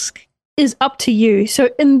ask is up to you. So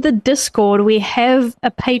in the Discord, we have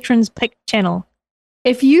a patrons pick channel.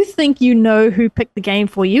 If you think you know who picked the game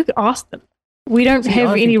for you, ask them. We don't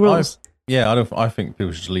have any rules. I think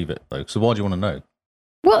people should just leave it though. So why do you want to know?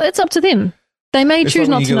 Well, it's up to them. They may choose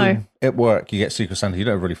not to know. At work, you get Secret Santa. You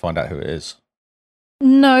don't really find out who it is.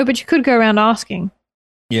 No, but you could go around asking.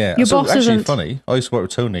 Yeah, your so boss actually isn't funny. I used to work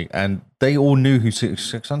with Tony, and they all knew who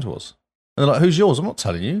Secret Santa was. And they're like, "Who's yours?" I'm not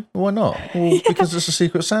telling you. Why not? Well, because it's a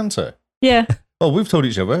Secret Santa. Yeah. Oh, we've told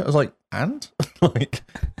each other. I was like, and like,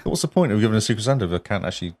 what's the point of giving a Secret Santa if I can't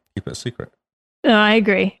actually keep it a secret? No, I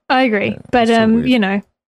agree. Yeah, but so weird.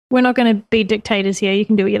 We're not going to be dictators here. You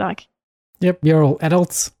can do what you like. Yep, you're all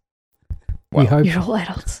adults. Well, we hope. You're all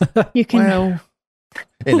adults. You can. Well,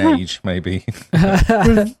 in age, maybe.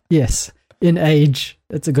 Yes, in age.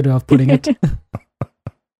 That's a good way of putting it.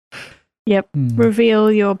 Yep.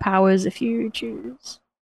 Reveal your powers if you choose.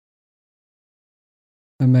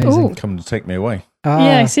 Amazing. Ooh. Come to take me away.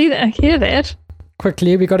 Yeah, I see that. I hear that.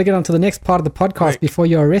 Quickly, we got to get on to the next part of the podcast before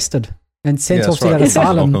you're arrested and sent off to that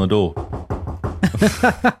asylum. Knock on the door.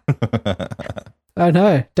 Oh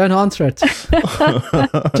no, don't answer it.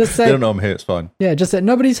 Just say, they don't know I'm here, it's fine. Yeah, just say,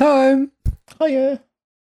 nobody's home. Oh yeah.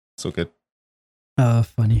 It's all good. Oh,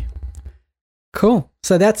 funny. Cool.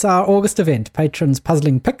 So that's our August event, Patrons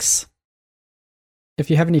Puzzling Picks.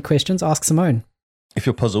 If you have any questions, ask Simone. If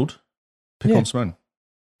you're puzzled, pick on Simone.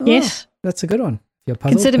 Yes. Oh, that's a good one. If you're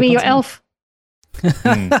puzzled, consider me your elf.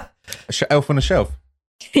 Elf on a shelf.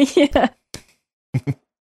 Yeah.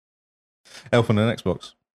 Elf on an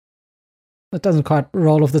Xbox. That doesn't quite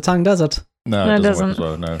roll off the tongue, does it? No, it doesn't work as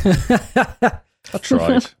well, no. I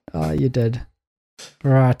tried. Oh, you did.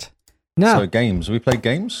 Right. Now, so games. We played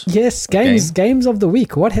games? Yes, games of the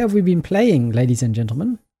week. What have we been playing, ladies and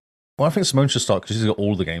gentlemen? Well, I think Simone should start because she's got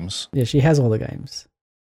all the games. Yeah, she has all the games.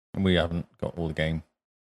 And we haven't got all the game.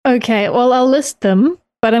 Okay, well, I'll list them,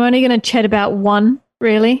 but I'm only going to chat about one,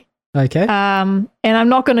 really. Okay. And I'm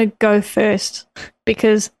not going to go first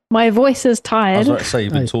because my voice is tired. I was about to say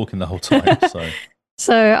you've been talking the whole time, so.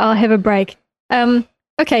 So I'll have a break.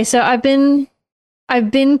 Okay, so I've been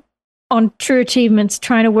on True Achievements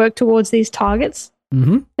trying to work towards these targets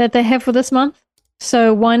that they have for this month.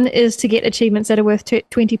 So one is to get achievements that are worth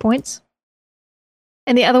 20 points.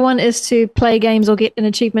 And the other one is to play games or get an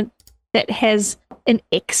achievement that has an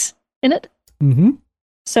X in it.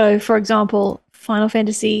 So, for example, Final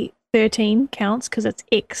Fantasy 13 counts because it's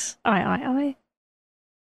XIII.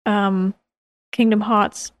 Kingdom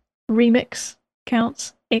Hearts Remix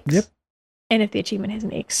counts X. Yep. And if the achievement has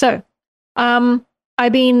an X. So,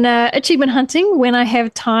 I've been achievement hunting when I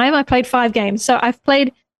have time. I played 5 games. So I've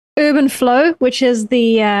played Urban Flow, which is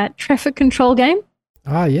the traffic control game.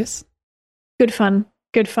 Ah, yes. Good fun.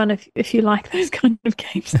 Good fun if you like those kind of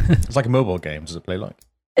games. It's like a mobile game. Does it play like?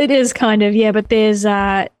 It is kind of, yeah, but there's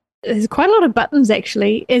quite a lot of buttons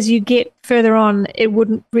actually. As you get further on, it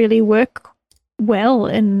wouldn't really work well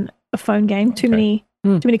in a phone game. Too many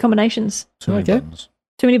combinations. Too many buttons.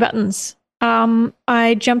 Too many buttons.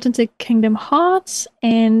 I jumped into Kingdom Hearts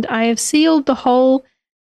and I have sealed the hole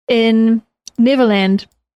in Neverland.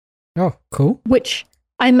 Oh, cool. Which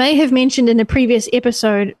I may have mentioned in a previous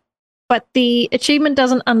episode, but the achievement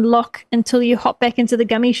doesn't unlock until you hop back into the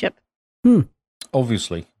gummy ship.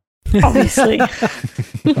 Obviously. Obviously.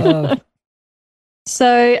 Oh,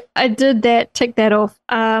 So I did that, ticked that off.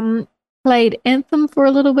 Played Anthem for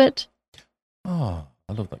a little bit. Oh,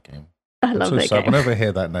 I love that game. I I'm love so that sad. game. Whenever I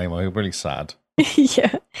hear that name, I'm really sad.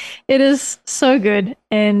 Yeah, it is so good.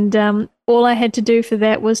 And all I had to do for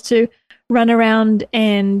that was to run around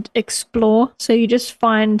and explore. So you just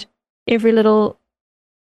find every little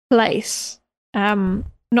place, not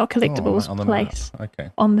collectibles, on the place map.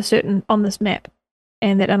 Okay. on this map,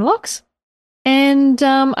 and that unlocks. And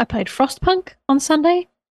I played Frostpunk on Sunday,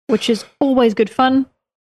 which is always good fun.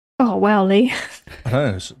 Oh wow, Lee! I know,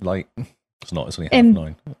 it's like, it's not, it's only And-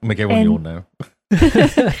 9:30. Make everyone yawn now.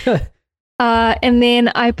 And then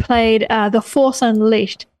I played The Force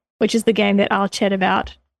Unleashed, which is the game that I'll chat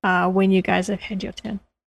about when you guys have had your turn.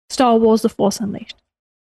 Star Wars: The Force Unleashed.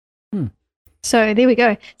 So there we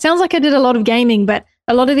go. Sounds like I did a lot of gaming, but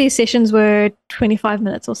a lot of these sessions were 25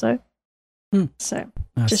 minutes or so. So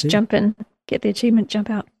I just see. jump in, get the achievement,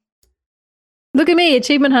 jump out. Look at me,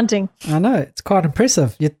 achievement hunting. I know, it's quite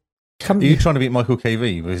impressive. You come Are you trying to beat Michael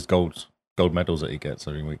KV with his gold medals that he gets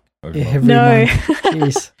every week? Every month? every No. month.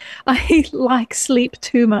 Jeez. I like sleep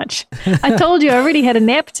too much. I told you I already had a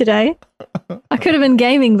nap today. I could have been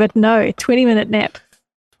gaming, but no, 20-minute nap.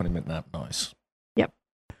 20-minute nap, nice.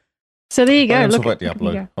 So there you go. I'm gonna Look talk at about there you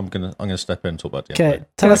Diablo. go. I'm gonna step in and talk about Diablo. Okay,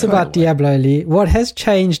 tell us By about the way. Diablo, Lee. What has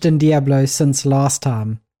changed in Diablo since last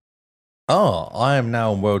time? Oh, I am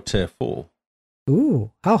now on World Tier 4.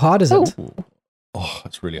 Ooh, how hard is it? Ooh. Oh,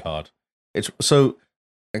 it's really hard. It's so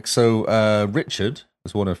Richard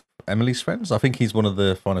is one of Emily's friends. I think he's one of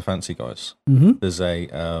the Final Fantasy guys. Mm-hmm. There's a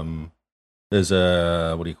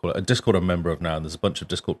what do you call it? A Discord I'm a member of now, and there's a bunch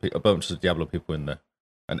of a bunch of Diablo people in there,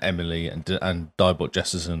 and Emily and Diabot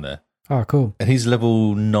Jess is in there, Oh, cool. and he's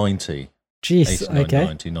level 90. Jeez, 89, okay.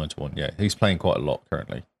 90, 91. Yeah, he's playing quite a lot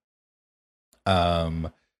currently.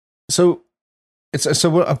 So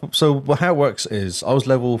how it works is I was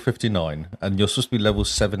level 59, and you're supposed to be level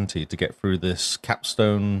 70 to get through this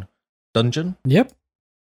capstone dungeon. Yep.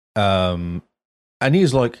 And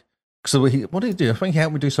he's like, so what did he do? I think he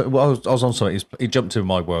helped me do something. Well, I was on something. He jumped in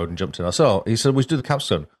my world and jumped in. I said, he said, we should do the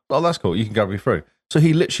capstone. Oh, that's cool. You can grab me through. So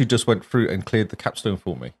he literally just went through and cleared the capstone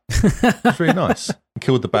for me. It's really nice.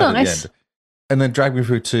 Killed the bad at Nice. the end. And then dragged me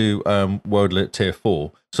through to World Lit Tier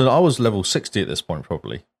 4. So I was level 60 at this point,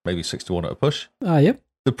 probably. Maybe 61 at a push. Oh, yep.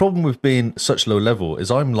 The problem with being such low level is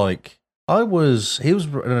he was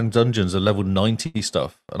in dungeons at level 90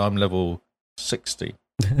 stuff, and I'm level 60.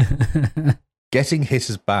 Getting hit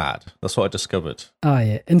is bad. That's what I discovered. Oh,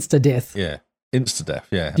 yeah. Insta death. Yeah. Insta death,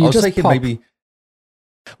 yeah. You I was just taking pop. maybe...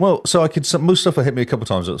 Well, so most stuff hit me a couple of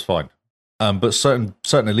times, it was fine. But certain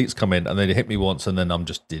elites come in, and they hit me once, and then I'm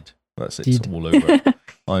just dead. That's it. Dead. I'm all over it.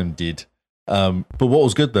 I'm dead. But what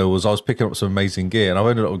was good, though, was I was picking up some amazing gear, and I've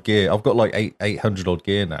ended up with gear. I've got like 800 odd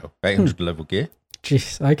gear now, 800 level gear.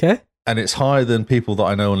 Jeez, okay. And it's higher than people that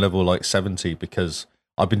I know on level like 70 because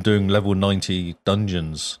I've been doing level 90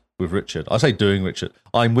 dungeons with Richard. I say doing Richard.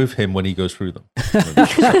 I'm with him when he goes through them.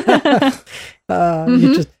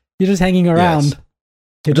 You're just hanging around. Yes.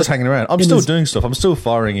 You're I'm just hanging around. I'm in still his- doing stuff. I'm still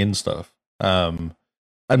firing in stuff.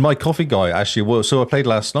 And my coffee guy actually was. So I played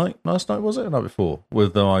last night. Last night was it? Or the night before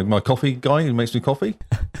with my coffee guy who makes me coffee.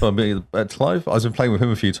 So I'm being at Clive. I've been playing with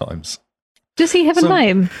him a few times. Does he have a So-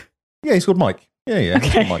 name? Yeah, he's called Mike. Yeah, he's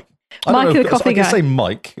Okay. called Mike. I don't Mike know the coffee I can guy. say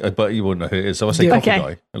Mike, but you wouldn't know who it is. So I say Yeah. coffee Okay.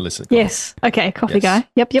 guy. Alyssa. Yes. Okay, coffee Yes. guy.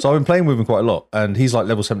 Yep. So I've been playing with him quite a lot, and he's like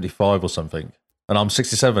level 75 or something, and I'm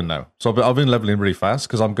 67 now. So I've been leveling really fast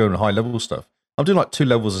because I'm going high level stuff. I'm doing like 2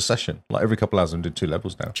 levels a session. Like every couple hours, I'm doing 2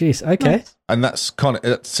 levels now. Jeez, okay. Nice. And that's kind of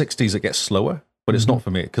at 60s, it gets slower, but it's not for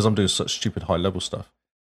me because I'm doing such stupid high level stuff.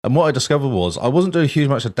 And what I discovered was I wasn't doing a huge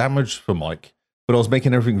amount of damage for Mike, but I was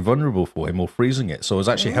making everything vulnerable for him or freezing it. So I was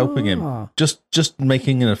actually helping him, Ah. just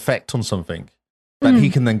making an effect on something that he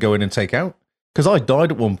can then go in and take out. Because I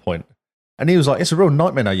died at one point, and he was like, "It's a real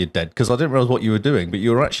nightmare now you're dead," because I didn't realize what you were doing, but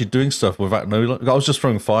you were actually doing stuff without no. I was just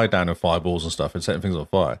throwing fire down and fireballs and stuff and setting things on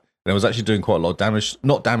fire, and I was actually doing quite a lot of damage.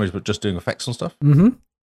 Not damage, but just doing effects on stuff. Mm-hmm. I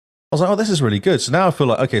was like, "Oh, this is really good." So now I feel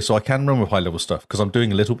like, okay, so I can run with high level stuff because I'm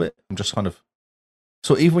doing a little bit. I'm just kind of.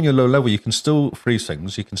 So even when you're low level, you can still freeze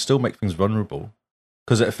things. You can still make things vulnerable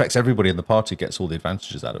because it affects everybody in the party. Gets all the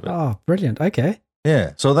advantages out of it. Oh, brilliant. Okay.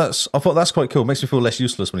 Yeah, so I thought that's quite cool. It makes me feel less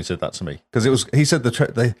useless when he said that to me because he said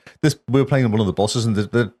we were playing one of the bosses and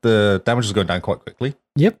the damage was going down quite quickly,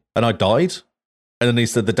 Yep. and I died, and then he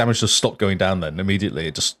said the damage just stopped going down then immediately.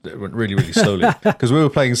 It went really really slowly because we were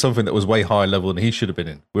playing something that was way higher level than he should have been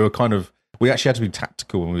in. We we actually had to be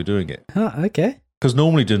tactical when we were doing it. Oh, okay. Because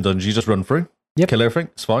normally doing dungeons, you just run through, Yep. kill everything,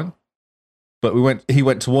 it's fine. But he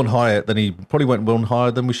went to one higher, then he probably went one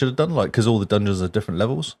higher than we should have done, like, because all the dungeons are different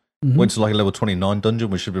levels. Mhm. Went to like a level 29 dungeon,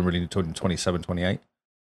 which should have been really 27, 28.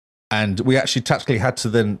 And we actually tactically had to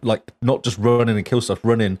then, like, not just run in and kill stuff,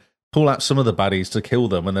 run in, pull out some of the baddies to kill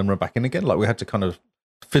them, and then run back in again. Like, we had to kind of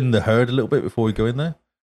thin the herd a little bit before we go in there.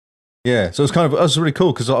 Yeah, so it was really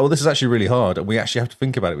cool because this is actually really hard, and we actually have to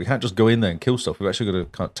think about it. We can't just go in there and kill stuff. We've actually got to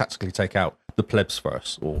kind of tactically take out the plebs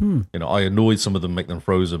first, or I annoyed some of them, make them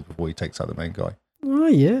frozen before he takes out the main guy. Oh,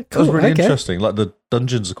 yeah. That was Cool. really Okay. interesting. Like the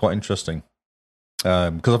dungeons are quite interesting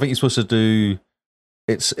because I think you're supposed to do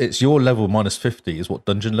it's your level minus 50 is what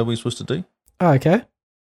dungeon level you're supposed to do. Oh, okay.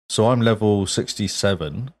 So I'm level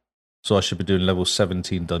 67, so I should be doing level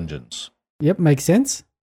 17 dungeons. Yep, makes sense.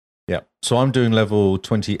 Yeah. So I'm doing level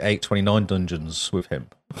 28, 29 dungeons with him.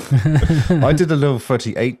 I did a level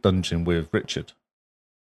 38 dungeon with Richard.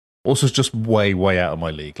 Also, it's just way, way out of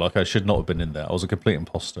my league. Like, I should not have been in there. I was a complete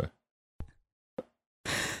imposter.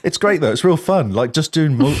 It's great, though. It's real fun. Like, just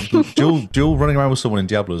doing dual running around with someone in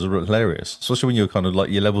Diablo is hilarious. Especially when you're kind of like,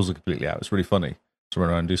 your levels are completely out. It's really funny to run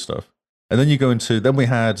around and do stuff. And then you go into, then we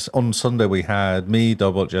had, on Sunday, we had me,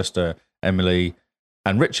 Double Jester, Emily,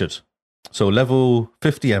 and Richard. So level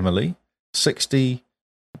 50 Emily, 60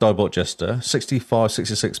 Diabot Jester, 65,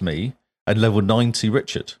 66 me, and level 90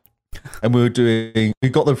 Richard. And we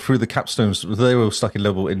got them through the capstones. They were stuck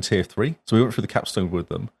in tier 3. So we went through the capstone with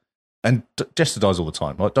them. And Jester dies all the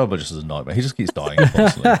time. Like, Diabot Jester's a nightmare. He just keeps dying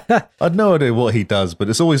constantly. I had no idea what he does, but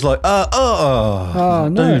it's always like, no.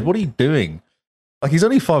 Dude, what are you doing? Like, he's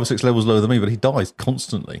only 5 or 6 levels lower than me, but he dies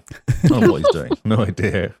constantly. I don't know what he's doing. No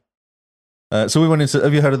idea. So we went into.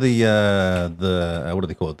 Have you heard of the what are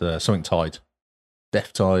they called? The something tide,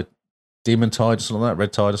 death tide, demon tide, or something like that,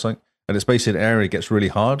 red tide or something. And it's basically an area that gets really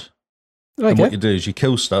hard. And what Okay. you do is you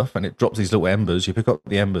kill stuff, and it drops these little embers. You pick up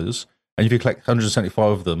the embers, and if you collect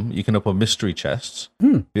 175 of them, you can open mystery chests.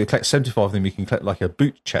 If you collect 75 of them, you can collect like a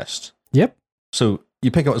boot chest. Yep. So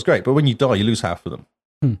you pick up what's great, but when you die, you lose half of them.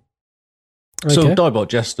 So Okay. Diabot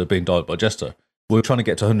Jester, being Diabot Jester, we were trying to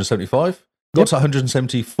get to 175. Got to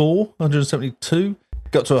 174, 172,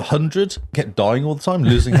 got to 100, kept dying all the time,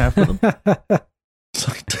 losing half of them. It's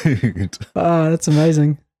like, dude. Oh, that's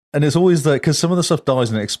amazing. And it's always that, because some of the stuff dies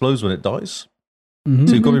and it explodes when it dies. Mhm.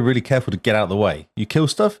 So you've got to be really careful to get out of the way. You kill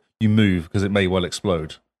stuff, you move, because it may well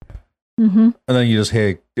explode. Mm-hmm. And then you just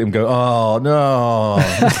hear him go, oh, no,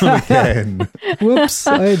 not again. Whoops.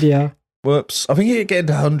 Oh, dear. Whoops. I think he getting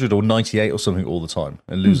to 100 or 98 or something all the time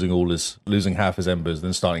and losing half his embers,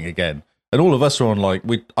 then starting again. And all of us are on like,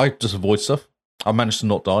 I just avoid stuff. I managed to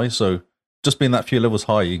not die. So just being that few levels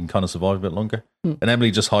higher, you can kind of survive a bit longer. And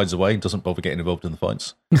Emily just hides away and doesn't bother getting involved in the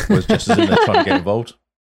fights. Whereas Jess is in there trying to get involved.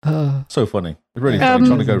 So funny. Really funny,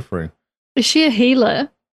 trying to go through. Is she a healer?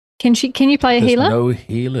 Can you play a There's healer? no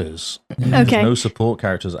healers. Okay. There's no support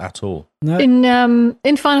characters at all. No.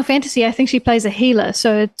 In Final Fantasy, I think she plays a healer,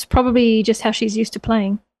 so it's probably just how she's used to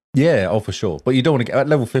playing. Yeah, for sure. But you don't want to get at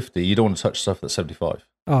level 50, you don't want to touch stuff that's 75.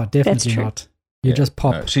 Oh, definitely true. not. You just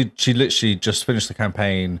pop. No, she literally just finished the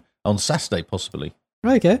campaign on Saturday, possibly.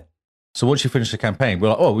 Okay. So once you finish the campaign, we're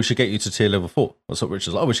like, oh, we should get you to tier level 4. That's what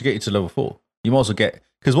Richard's like, oh, we should get you to level 4. You might as well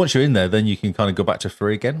because once you're in there, then you can kind of go back to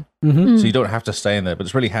 3 again. Mm-hmm. So you don't have to stay in there, but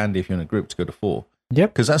it's really handy if you're in a group to go to 4.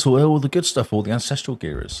 Yep. Because that's all the good stuff, all the ancestral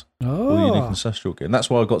gear is. All the unique Oh. ancestral gear. And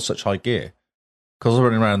that's why I got such high gear. Because I was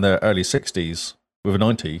running around in the early 60s with a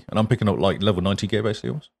 90, and I'm picking up like level 90 gear basically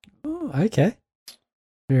almost. Oh, okay.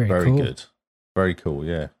 Very cool. Good. Very cool,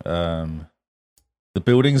 yeah. The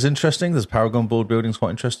building's interesting. There's Paragon board building's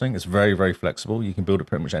quite interesting. It's very, very flexible. You can build it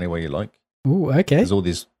pretty much any way you like. Ooh, okay. There's all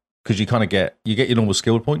these, because you kind of get your normal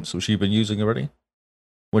skill points, which you've been using already.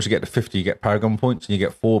 Once you get to 50, you get Paragon points, and you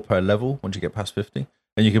get 4 per level once you get past 50.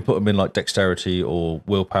 And you can put them in like dexterity or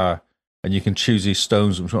willpower, and you can choose these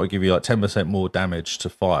stones which might give you like 10% more damage to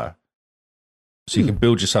fire. So you can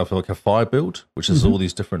build yourself like a fire build, which is all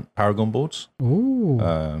these different Paragon boards. Ooh.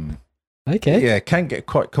 Okay. Yeah, it can get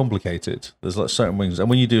quite complicated. There's like certain wings, and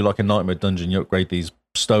when you do like a nightmare dungeon, you upgrade these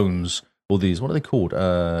stones or these. What are they called?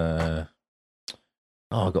 I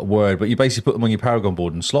got a word, but you basically put them on your Paragon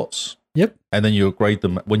board in slots. Yep. And then you upgrade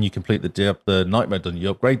them when you complete the nightmare dungeon. You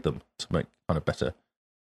upgrade them to make kind of better,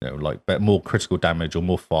 like more critical damage or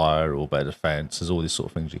more fire or better defense. There's all these sort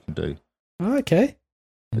of things you can do. Okay.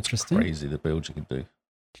 It's Interesting. crazy the builds you can do.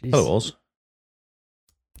 Jeez. Oh, it was.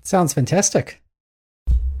 Sounds fantastic.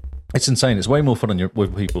 It's insane. It's way more fun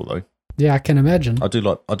with people though. Yeah, I can imagine. I do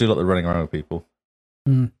like the running around with people.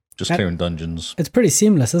 Just clearing dungeons. It's pretty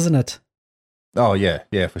seamless, isn't it? Oh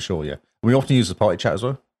yeah, for sure, yeah. We often use the party chat as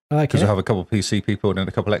well. Because Okay. we have a couple of PC people and then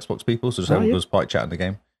a couple of Xbox people. So just Oh, everyone yeah. goes party chat in the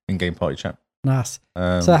game, in-game party chat. Nice.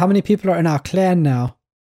 Um, So how many people are in our clan now?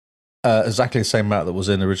 exactly the same amount that was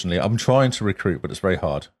in originally. I'm trying to recruit, but it's very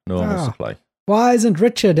hard. No one wants to play. Why isn't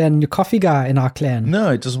Richard and your coffee guy in our clan?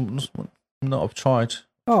 No, it doesn't. No, I've tried.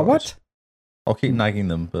 Oh, tried. what? I'll keep nagging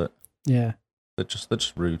them, but Yeah. they're just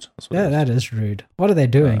rude. That's what Yeah, it is. that is rude. What are they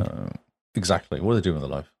doing? Exactly. What are they doing with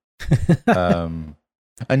their life?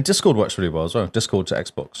 And Discord works really well as well. Discord to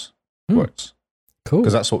Xbox works Cool.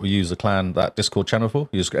 because that's what we use the clan, that Discord channel for.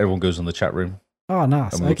 Everyone goes in the chat room Oh,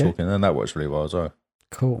 nice. and we're Okay. talking, and that works really well as well.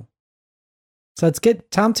 Cool. So it's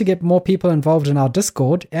time to get more people involved in our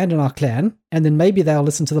Discord and in our clan, and then maybe they'll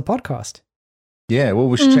listen to the podcast. Yeah, well,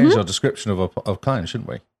 we should change our description of our clan, shouldn't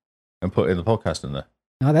we? And put in the podcast in there.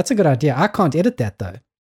 Oh, that's a good idea. I can't edit that though.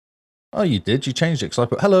 Oh, you did? You changed it because I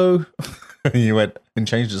put hello, and you went and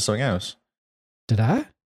changed it to something else. Did I?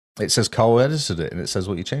 It says Carl edited it, and it says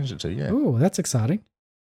what you changed it to. Yeah. Oh, that's exciting.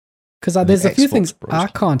 Because The there's a few Xbox things Bros. I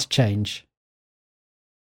can't change.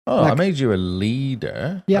 Oh, Like- I made you a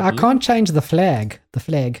leader. Yeah, I believe. can't change the flag. The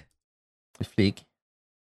flag. The fleek.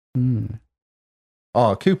 Hmm.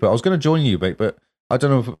 Oh, Cooper, I was going to join you, mate, but I don't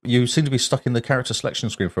know if you seem to be stuck in the character selection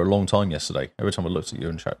screen for a long time yesterday. Every time I looked at you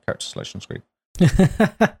in character selection screen.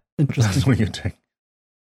 That's Interesting. what you're doing.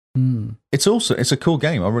 Hmm. It's a cool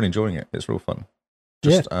game. I'm really enjoying it. It's real fun.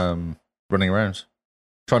 Just running around.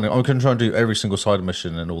 I'm going to try and do every single side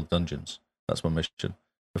mission and all the dungeons. That's my mission.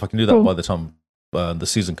 If I can do that Cool. by the time the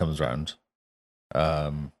season comes around,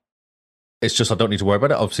 it's just I don't need to worry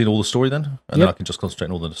about it. I've seen all the story then, and then I can just concentrate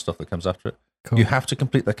on all the stuff that comes after it. Cool. You have to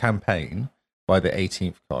complete the campaign by the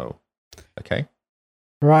 18th, Kyle. Okay?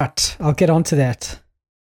 Right. I'll get onto that.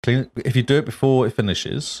 If you do it before it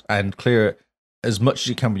finishes and clear it as much as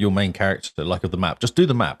you can with your main character, like of the map, just do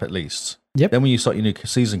the map at least. Yep. Then when you start your new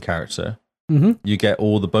season character, Mm-hmm. you get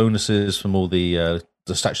all the bonuses from all the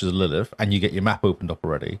statues of Lilith, and you get your map opened up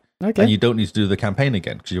already. Okay. And you don't need to do the campaign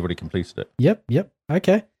again because you've already completed it. Yep.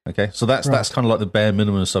 Okay. Okay, so that's Right. kind of like the bare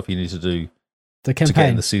minimum stuff you need to do The to get in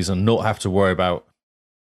campaign. the season, not have to worry about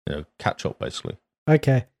catch up basically.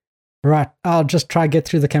 Okay. Right. I'll just try get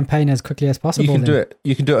through the campaign as quickly as possible. You can then. do it.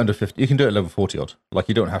 You can do it under 50. You can do it at level 40 odd. Like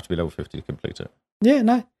you don't have to be level 50 to complete it. Yeah,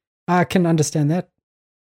 no. I can understand that.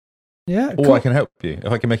 Yeah. Or Cool. I can help you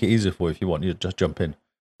if I can make it easier for you. If you want, you just jump in.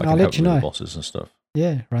 I I'll can let help you with know. the bosses and stuff.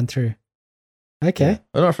 Yeah, run through. Okay. Yeah.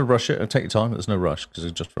 I don't have to rush it. It'll take your time. There's no rush because you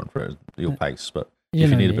just run through it at your pace. But You if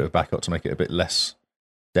you know need a me. bit of backup to make it a bit less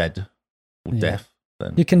dead or Yeah. deaf,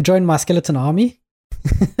 then You can join my skeleton army.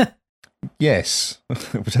 yes,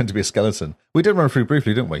 pretend to be a skeleton. We did run through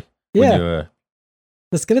briefly, didn't we? When Yeah. you were-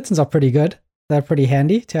 The skeletons are pretty good. They're pretty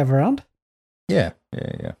handy to have around. yeah.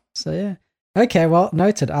 So yeah. Okay, well,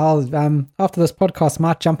 noted. I'll after this podcast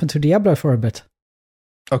might jump into Diablo for a bit.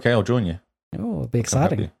 Okay, I'll join you. Oh, it'll be Come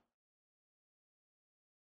help exciting. you.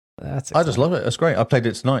 That's I just love it. It's great. I played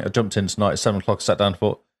it tonight. I jumped in tonight at 7:00. Sat down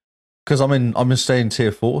for because I'm staying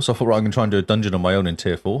tier 4, so I thought right, I'm going to try and do a dungeon on my own in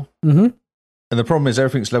tier 4. Mm-hmm. And the problem is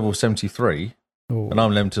everything's level 73, Oh, and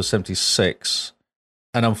I'm level to 76,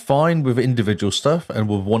 and I'm fine with individual stuff and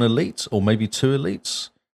with one elite or maybe two elites.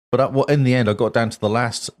 But in the end, I got down to the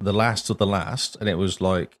last of the last, and it was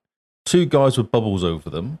like two guys with bubbles over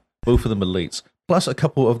them, both of them elites, plus a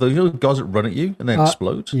couple of those guys that run at you and then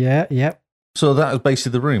explode. yeah, yep. So that was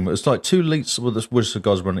basically the room. It was like two elites with the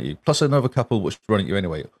guys running at you, plus another couple which run at you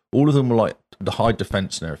anyway. All of them were like the high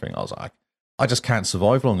defense and everything. I was like, I just can't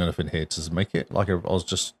survive long enough in here to make it. Like I was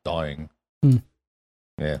just dying. Hmm.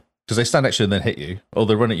 Yeah, because they stand next to you and then hit you, or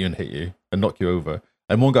they run at you and hit you and knock you over.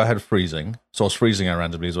 And one guy had freezing, so I was freezing out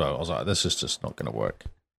randomly as well. I was like, this is just not going to work.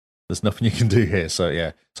 There's nothing you can do here. So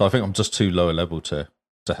yeah, so I think I'm just too low a level to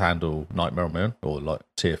handle Nightmare on my own, or like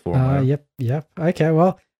tier 4 on my own. Yep. Okay,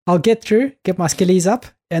 well, I'll get through, get my skillies up,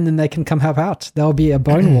 and then they can come help out. There'll be a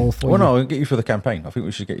bone wall for Well, you. no, I'll get you for the campaign. I think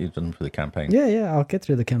we should get you done for the campaign. Yeah, I'll get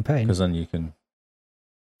through the campaign. Because then you can.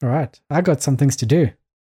 All right, I got some things to do.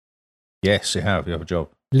 Yes, you have. You have a job.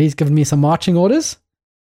 Lee's given me some marching orders.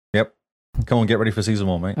 Yep. Come on, get ready for season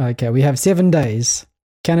 1, mate. Okay, we have 7 days.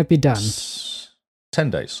 Can it be done? 10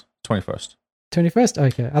 days. 21st. 21st?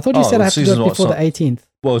 Okay. I thought you said I have to do season's it before what, the 18th.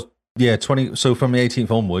 Well, yeah, 20. So from the 18th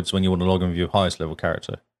onwards, when you want to log in with your highest level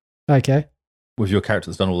character, Okay. with your character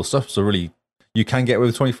that's done all the stuff. So really, you can get away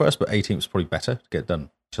with 21st, but 18th is probably better to get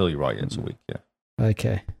done. Till you're right, it's a week. Yeah.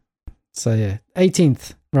 Okay. So yeah,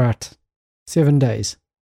 18th. Right. 7 days.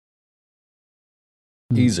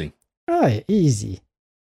 Hmm. Easy. Oh, yeah, easy.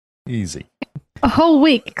 Easy. A whole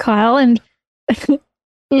week, Kyle, and And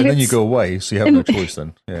then you go away, so you have no choice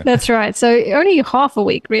then. Yeah. That's right. So only half a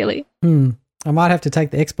week, really. I might have to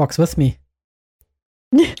take the Xbox with me.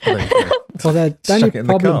 There you go. Although the Chuck only it in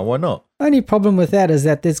the car. problem, Why not? only problem with that is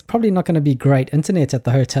that there's probably not going to be great internet at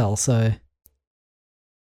the hotel, so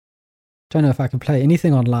don't know if I can play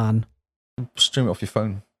anything online. Stream it off your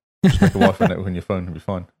phone. Just make a Wi-Fi network on your phone. It'll be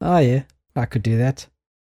fine. Oh yeah, I could do that.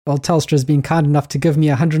 Well, Telstra's been kind enough to give me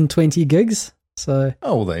 120 gigs, so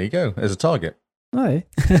Oh, well, there you go. There's a target. oh,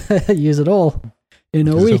 use it all in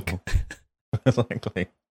a week. Exactly.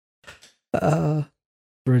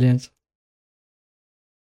 Brilliant.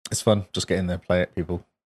 It's fun. Just get in there, play it, people.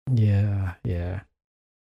 Yeah, yeah.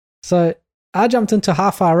 So I jumped into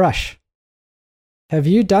Hi-Fi Rush. Have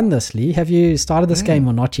you done this, Lee? Have you started this game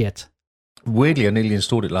or not yet? Weirdly, I nearly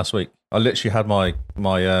installed it last week. I literally had my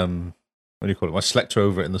what do you call it? My selector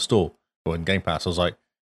over it in the store or in Game Pass. I was like,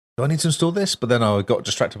 do I need to install this? But then I got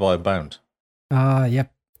distracted by Unbound.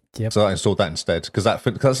 Yep. So I installed that instead because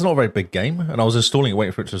that's not a very big game. And I was installing it,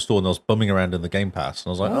 waiting for it to install, and I was bumming around in the Game Pass. And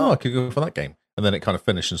I was like, I could go for that game. And then it kind of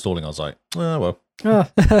finished installing. I was like, oh, well. Oh,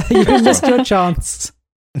 you missed your chance.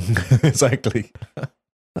 Exactly.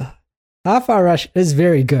 Hi-Fi Rush is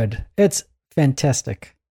very good. It's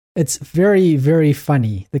fantastic. It's very, very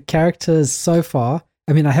funny. The characters so far,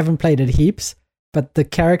 I mean, I haven't played it heaps, but the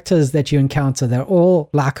characters that you encounter, they're all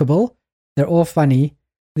likable. They're all funny.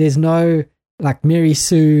 There's no like Mary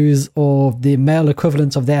Sue's or the male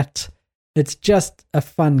equivalent of that. It's just a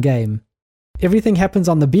fun game. Everything happens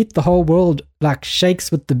on the beat. The whole world like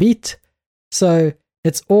shakes with the beat. So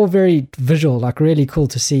it's all very visual, like really cool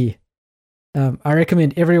to see. I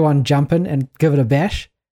recommend everyone jump in and give it a bash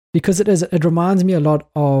because it reminds me a lot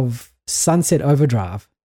of Sunset Overdrive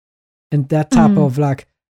and that type of like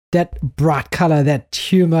that bright color, that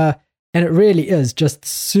humor. And it really is just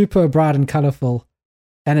super bright and colorful.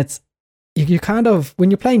 And it's, you kind of,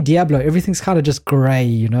 when you're playing Diablo, everything's kind of just gray,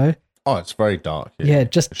 you know? Oh, it's very dark. Yeah,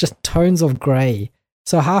 just tones of gray.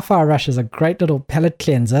 So Hi-Fi Rush is a great little palette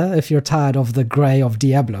cleanser if you're tired of the gray of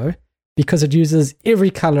Diablo, because it uses every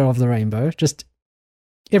color of the rainbow, just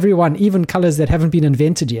everyone, even colors that haven't been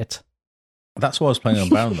invented yet. That's why I was playing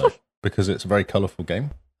Unbound though, because it's a very colourful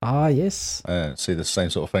game. Ah, yes. See the same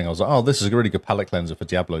sort of thing. I was like, oh, this is a really good palette cleanser for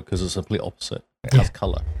Diablo because it's the complete opposite. It has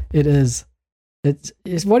colour. It is. It's.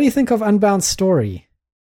 What do you think of Unbound's story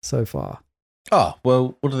so far? Oh,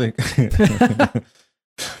 well, what do they...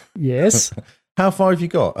 Yes. How far have you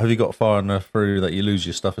got? Have you got far enough through that you lose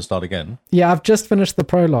your stuff and start again? Yeah, I've just finished the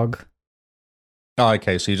prologue. Oh,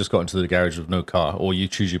 okay, so you just got into the garage with no car, or you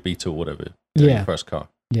choose your beta or whatever. Yeah. Your first car.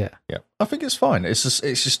 Yeah. Yeah. I think it's fine. It's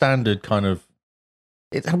your standard kind of...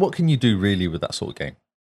 what can you do really with that sort of game?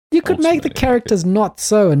 You could make the Ultimately, characters not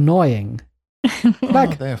so annoying.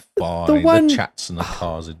 Like, they're fine. the one- the chats in the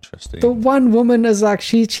car's interesting. The one woman is like,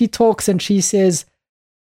 she talks and she says,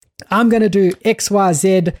 I'm going to do X, Y,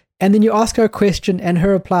 Z. And then you ask her a question and her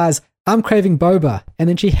replies, I'm craving boba. And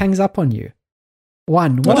then she hangs up on you.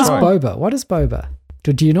 What That's is right. boba? What is boba?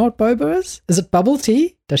 Do you know what boba is? Is it bubble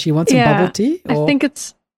tea? Does she want some bubble tea? I think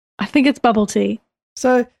it's bubble tea.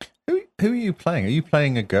 So. Who are you playing? Are you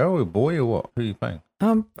playing a girl, a boy, or what? Who are you playing?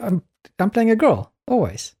 I'm playing a girl,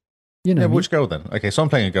 always. You know Yeah, me. which girl then? Okay, so I'm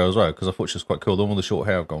playing a girl as well because I thought she was quite cool. The one with the short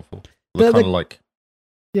hair I've gone for. The- Look kind of like...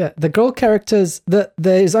 Yeah, the girl characters,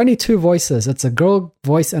 there's only two voices. It's a girl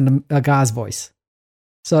voice and a guy's voice.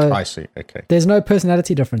 So I see, okay. there's no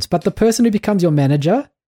personality difference. But the person who becomes your manager,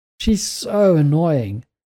 she's so annoying.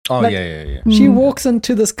 Oh, Like- yeah. She walks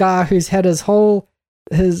into this guy who's had his whole,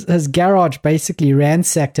 his garage basically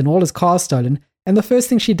ransacked and all his cars stolen. And the first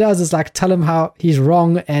thing she does is like tell him how he's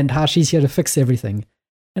wrong and how she's here to fix everything.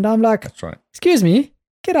 And I'm like, That's right. excuse me,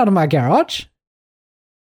 get out of my garage.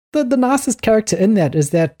 The nicest character in that is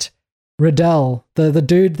that Riddell, the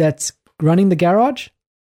dude that's running the garage,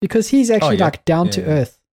 because he's actually yeah. like down to Yeah.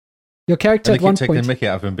 earth. Your character And at they one keep taking point, the mickey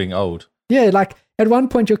out of him being old. yeah, like at one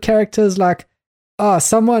point your character is like, oh,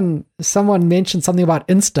 someone mentioned something about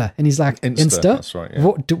Insta, and he's like, Insta? That's right, yeah.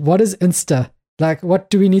 What is Insta? Like, what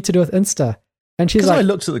do we need to do with Insta? And she's Because I like,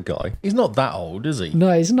 looked at the guy. He's not that old, is he?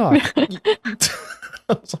 no, he's not.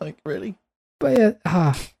 I was like, really? But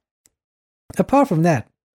yeah, apart from that,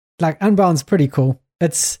 like Unbound's pretty cool.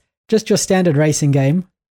 It's just your standard racing game.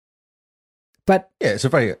 But Yeah, it's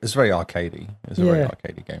very arcadey. It's a very Yeah.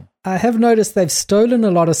 arcadey game. I have noticed they've stolen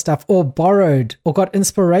a lot of stuff or borrowed or got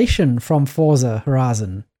inspiration from Forza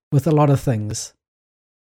Horizon with a lot of things.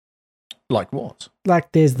 Like what?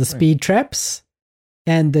 Like there's the speed traps,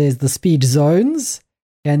 and there's the speed zones,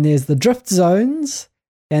 and there's the drift zones,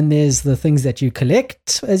 and there's the things that you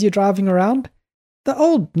collect as you're driving around. The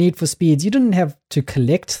old Need for Speeds, you didn't have to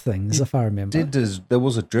collect things, if I remember. There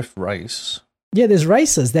was a drift race. Yeah, there's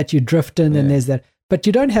races that you drift in, and Yeah. there's that, but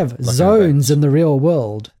you don't have Like zones events. in the real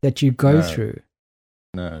world that you go No. through.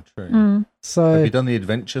 No, true. Mm. Have So you done the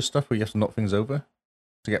adventure stuff where you have to knock things over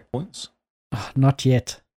to get points? not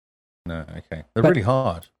yet. No, okay. They're But- really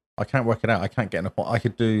hard. I can't work it out. I can't get enough. I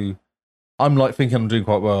could do. I'm like thinking I'm doing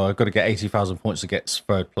quite well. I've got to get 80,000 points to get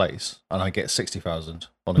third place, and I get 60,000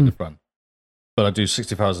 on a good run. But I do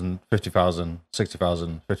 60,000, 50,000,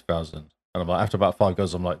 60,000, 50,000, and I'm like, after about 5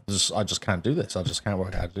 goes, I'm like, I just can't do this. I just can't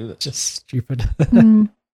work out how to do this. Just stupid. Mm.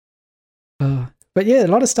 But yeah, a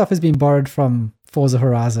lot of stuff has been borrowed from Forza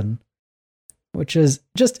Horizon, which is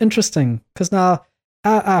just interesting because now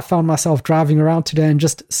I found myself driving around today and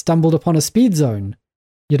just stumbled upon a speed zone,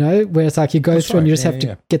 you know, where it's like you go That's through and you right, just yeah, have to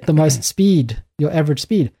yeah. get the most speed, your average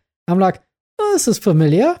speed. I'm like, oh, this is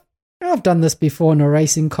familiar. I've done this before in a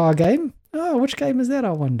racing car game. Oh, which game is that,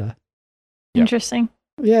 I wonder? Yeah. Interesting.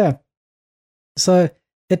 Yeah. So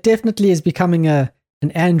it definitely is becoming an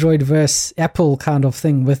Android versus Apple kind of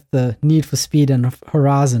thing with the Need for Speed and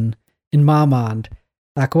Horizon in my mind.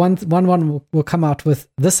 Like one will come out with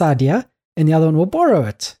this idea and the other one will borrow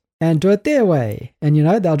it and do it their way. And, you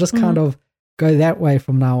know, they'll just kind of go that way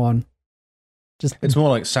from now on. Just It's more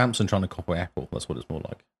like Samsung trying to copy Apple. That's what it's more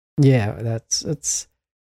like. yeah,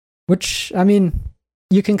 which, I mean,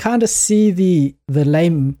 you can kind of see the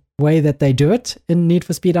lame way that they do it in Need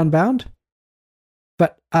for Speed Unbound.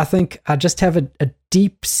 But I think I just have a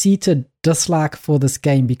deep-seated dislike for this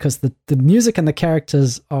game because the music and the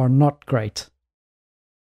characters are not great.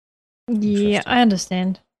 Yeah, I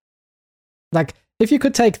understand. Like, if you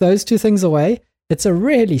could take those two things away, it's a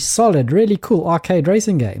really solid, really cool arcade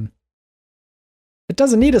racing game. It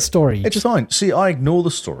doesn't need a story. It's fine. See, I ignore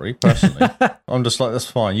the story personally. I'm just like, that's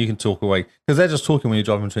fine. You can talk away because they're just talking when you're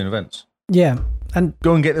driving between events. Yeah, and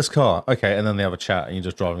Go and get this car, okay, and then they have a chat, and you're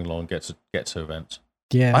just driving along and get to events.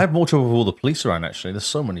 yeah. I have more trouble with all the police around. Actually, there's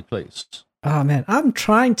so many police. Oh man, I'm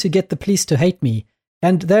trying to get the police to hate me,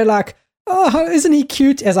 and they're like, "Oh, isn't he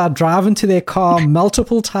cute?" As I drive into their car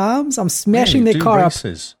multiple times, I'm smashing Really, their do car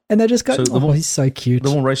races. up, and they just go, So the "Oh, more- he's so cute."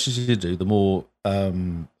 The more races you do, the more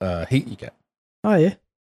heat you get. Oh yeah,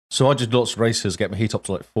 So I did lots of races, get my heat up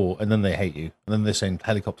to like 4, and then they hate you, and then they send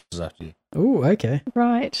helicopters after you. oh okay.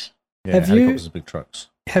 Right. Yeah, Have you- helicopters are big trucks.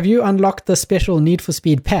 Have you unlocked the special Need for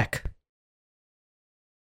Speed pack,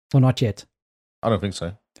 or not yet? I don't think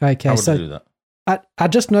so. Okay, How would so I do that? I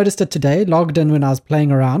just noticed it today, logged in when I was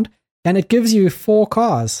playing around, and it gives you 4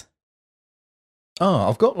 cars. Oh,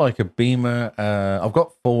 I've got like a Beamer. I've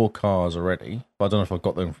got 4 cars already, but I don't know if I've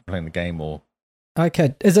got them from playing the game or.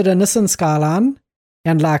 Okay, is it a Nissan Skyline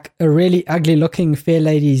and like a really ugly looking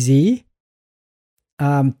Fairlady Z?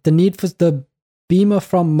 The Need for the Beamer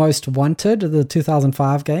from Most Wanted, the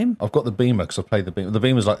 2005 game. I've got the Beamer because I played the Beamer. The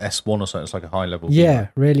Beamer's like S1 or something. It's like a high level. Yeah,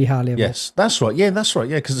 Beamer. really high level. Yes, that's right. Yeah, that's right.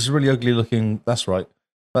 Yeah, because it's a really ugly looking. That's right.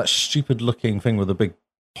 That stupid looking thing with the big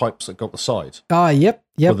pipes that got the side. Oh, yep.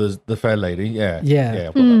 For the fair lady. Yeah. Yeah. Yeah,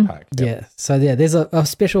 I've got that pack. Yep. Yeah. So yeah, there's a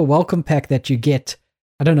special welcome pack that you get.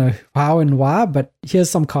 I don't know how and why, but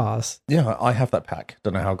here's some cars. Yeah, I have that pack.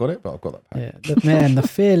 Don't know how I got it, but I've got that pack. Yeah, but man, the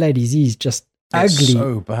Fairlady Z is just It's ugly.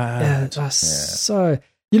 so bad. Yeah, so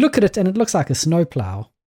you look at it and it looks like a snowplow.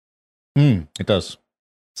 It does.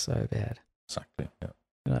 So bad. Exactly.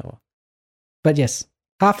 Yeah. Oh. But yes,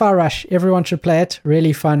 Hi-Fi Rush. Everyone should play it.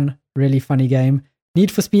 Really fun, really funny game.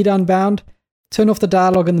 Need for Speed Unbound. Turn off the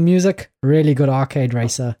dialogue and the music. Really good arcade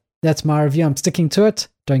racer. That's my review. I'm sticking to it.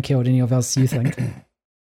 Don't care what any of else you think.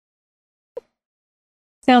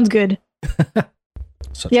 Sounds good.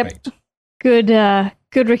 Such Yep. hate.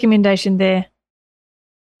 Good recommendation there.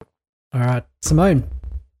 All right, Simone.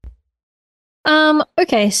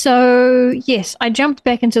 Okay, so yes, I jumped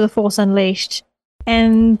back into The Force Unleashed,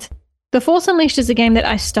 and The Force Unleashed is a game that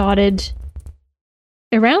I started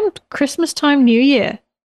around Christmas time, New Year,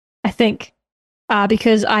 I think,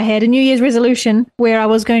 because I had a New Year's resolution where I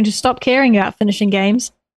was going to stop caring about finishing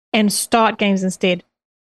games and start games instead.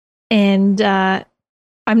 And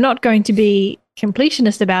I'm not going to be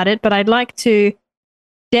completionist about it, but I'd like to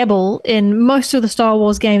dabble in most of the Star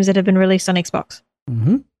Wars games that have been released on Xbox.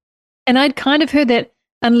 Mm-hmm. And I'd kind of heard that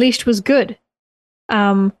Unleashed was good.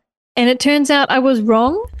 And it turns out I was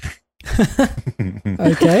wrong.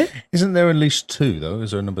 Okay. Isn't there at least 2 though?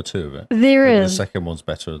 Is there a number 2 of it? There Maybe is. The second one's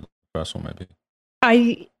better than the first one, maybe.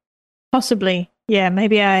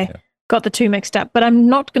 Maybe I got the 2 mixed up, but I'm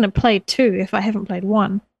not going to play 2 if I haven't played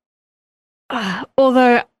 1.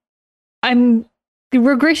 Although I'm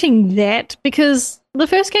regretting that because the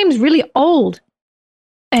first game is really old.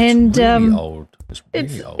 And It's really old. It's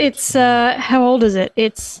really old. it's how old is it?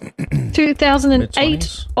 It's 2008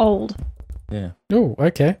 Mid-twenties? old. Yeah. Oh,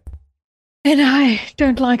 okay. And I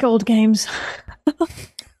don't like old games.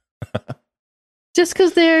 Just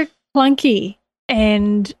because they're clunky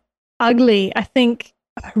and ugly. I think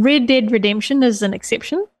Red Dead Redemption is an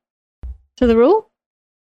exception to the rule,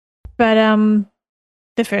 but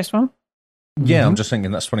the first one. Yeah, I'm just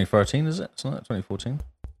thinking that's 2013, is it? Something like 2014.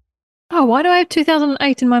 Oh, why do I have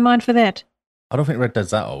 2008 in my mind for that? I don't think Red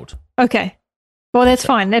Dead's that old. Okay. Well, that's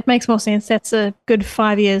fine. That makes more sense. That's a good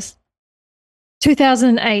 5 years.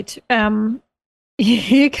 2008.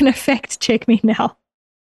 You can fact check me now.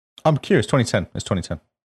 I'm curious. 2010. It's 2010.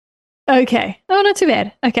 Okay. Oh, not too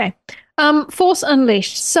bad. Okay. Force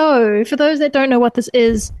Unleashed. So, for those that don't know what this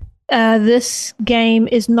is, this game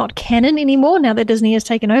is not canon anymore now that Disney has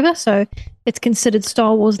taken over. So, it's considered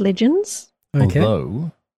Star Wars Legends. Okay.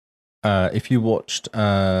 Although, if you watched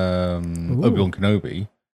Obi-Wan Kenobi,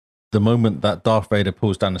 the moment that Darth Vader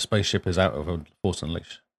pulls down the spaceship is out of Force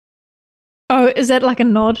Unleashed. Oh, is that like a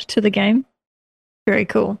nod to the game? Very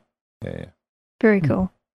cool. Yeah. Very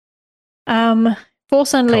cool.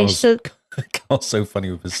 Force Unleashed. Carl's so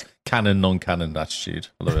funny with his canon, non-canon attitude.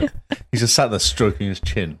 I love it. He's just sat there stroking his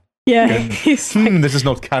chin. Yeah, Going, he's like, this is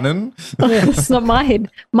not canon. it's not my head,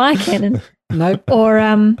 my canon. Nope. Or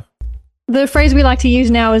the phrase we like to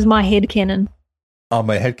use now is my head canon. Oh,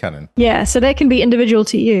 my head canon. Yeah, so that can be individual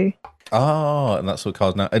to you. Oh, and that's what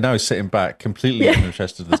Carl's now. And now he's sitting back, completely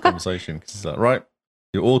uninterested in this conversation. Because he's like, right,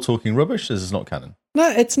 you're all talking rubbish. This is not canon. No,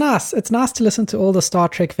 it's nice. It's nice to listen to all the Star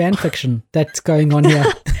Trek fan fiction that's going on here.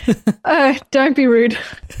 Oh, don't be rude.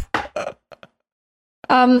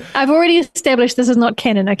 I've already established this is not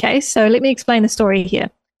canon, okay? So let me explain the story here.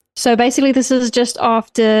 So basically, this is just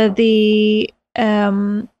after the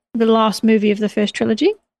last movie of the first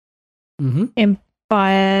trilogy. Mm-hmm.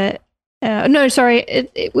 Empire. No, sorry.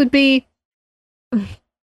 It would be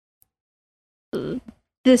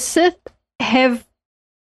the Sith have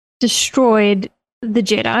destroyed the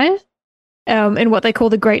Jedi in what they call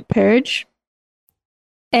the Great Purge.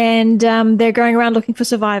 And they're going around looking for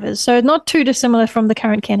survivors. So not too dissimilar from the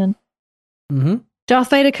current canon. Mm-hmm. Darth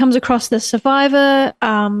Vader comes across this survivor,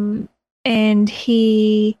 and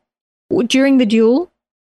he, during the duel,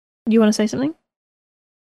 you want to say something?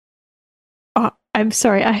 Oh, I'm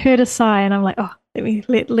sorry. I heard a sigh, and I'm like, oh,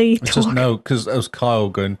 let Lee talk. It's just no, because it was Kyle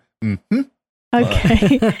going, mm-hmm.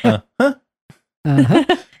 Okay. Uh-huh.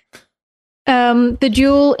 The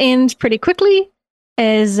duel ends pretty quickly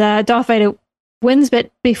as Darth Vader wins, but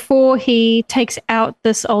before he takes out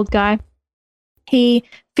this old guy, he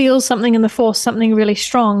feels something in the Force, something really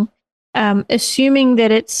strong, assuming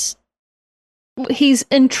that he's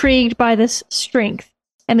intrigued by this strength.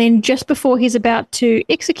 And then just before he's about to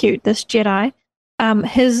execute this Jedi,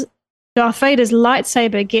 Darth Vader's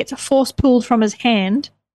lightsaber gets force pulled from his hand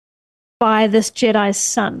by this Jedi's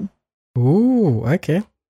son. Ooh, okay.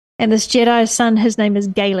 And this Jedi's son, his name is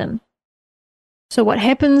Galen. So what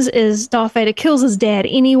happens is Darth Vader kills his dad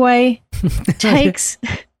anyway, takes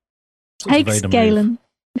Galen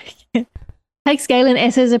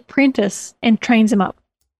as his apprentice and trains him up.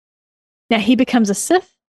 Now he becomes a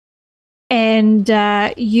Sith, and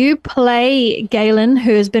you play Galen,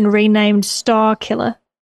 who has been renamed Star Killer.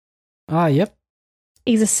 Ah, yep.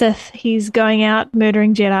 He's a Sith. He's going out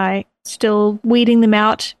murdering Jedi, still weeding them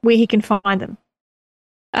out where he can find them.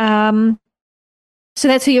 So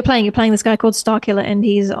that's who you're playing. You're playing this guy called Starkiller, and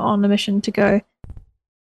he's on a mission to go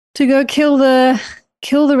kill the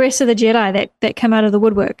rest of the Jedi that come out of the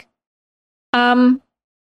woodwork. First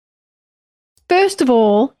of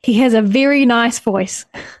all, he has a very nice voice.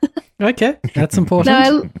 Okay, that's important.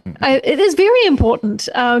 No, it is very important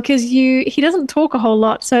because he doesn't talk a whole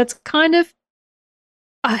lot, so it's kind of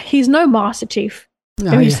he's no Master Chief.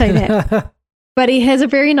 Let me say that. But he has a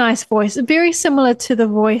very nice voice, very similar to the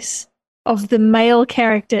voice of the male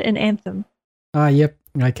character in Anthem. Ah, yep.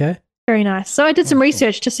 Okay. Very nice. So I did some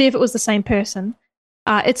research to see if it was the same person.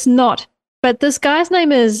 It's not. But this guy's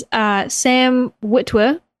name is Sam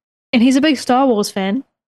Witwer, and he's a big Star Wars fan.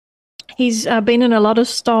 He's been in a lot of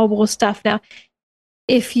Star Wars stuff. Now,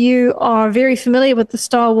 if you are very familiar with the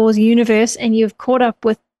Star Wars universe and you've caught up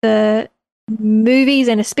with the movies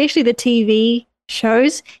and especially the TV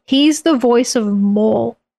shows, he's the voice of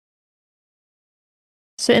Maul.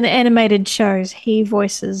 So in the animated shows, he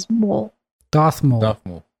voices Maul. Darth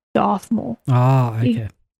Maul. Darth Maul. Ah, okay.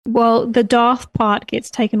 Well, the Darth part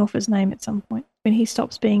gets taken off his name at some point when he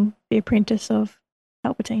stops being the apprentice of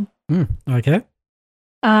Palpatine. Okay.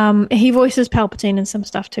 He voices Palpatine and some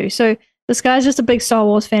stuff too. So this guy's just a big Star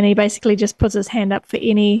Wars fan. He basically just puts his hand up for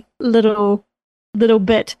any little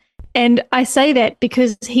bit. And I say that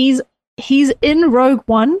because he's in Rogue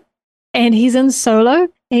One, and he's in Solo,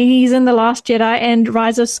 and he's in The Last Jedi and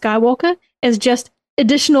Rise of Skywalker as just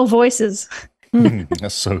additional voices.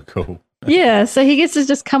 That's so cool. Yeah, so he gets to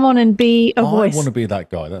just come on and be a I voice. want to be that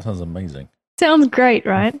guy. That sounds amazing. Sounds great,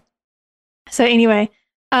 right? So anyway,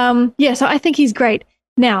 so I think he's great.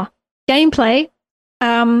 Now, gameplay,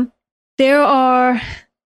 there are,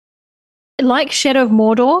 like Shadow of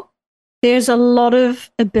Mordor, there's a lot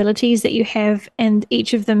of abilities that you have, and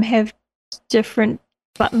each of them have different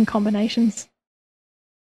button combinations.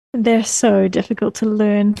 They're so difficult to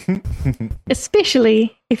learn,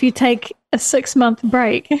 especially if you take a 6-month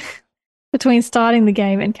break between starting the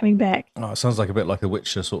game and coming back. Oh, it sounds like a bit like a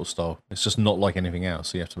Witcher sort of style. It's just not like anything else,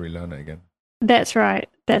 so you have to relearn it again. That's right.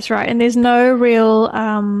 And there's no real,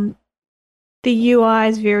 the UI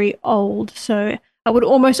is very old, so I would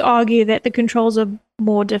almost argue that the controls are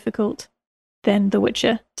more difficult than The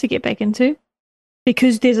Witcher to get back into,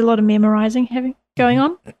 because there's a lot of memorizing going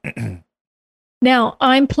on. Now,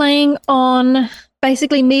 I'm playing on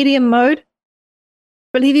basically medium mode. I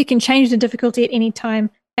believe you can change the difficulty at any time,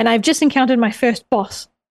 and I've just encountered my first boss.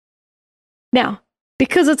 Now,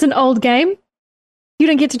 because it's an old game, you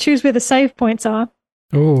don't get to choose where the save points are.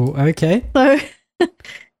 Oh, okay. So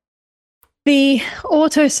the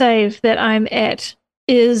autosave that I'm at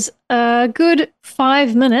is a good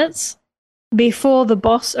 5 minutes before the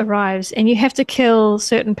boss arrives, and you have to kill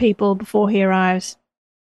certain people before he arrives.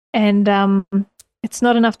 And it's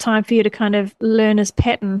not enough time for you to kind of learn his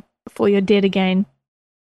pattern before you're dead again.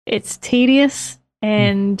 It's tedious,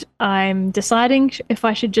 and I'm deciding if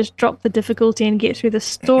I should just drop the difficulty and get through the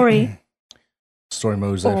story. Story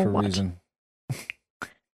mode's there Or for a what? reason.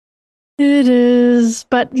 It is,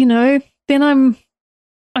 but then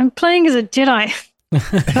I'm playing as a Jedi.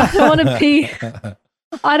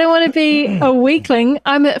 I don't want to be a weakling.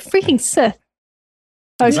 I'm a freaking Sith.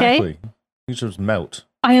 Okay, Exactly. You should just melt.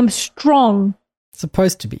 I am strong,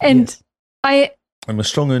 Supposed to be. and yes. I'm a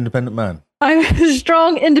strong, independent man. I'm a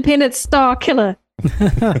strong, independent star killer.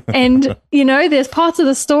 And there's parts of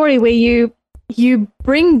the story where you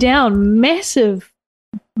bring down massive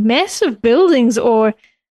buildings or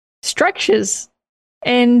structures,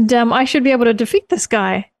 and I should be able to defeat this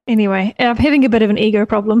guy. Anyway, I'm having a bit of an ego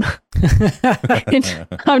problem. And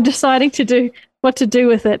I'm deciding what to do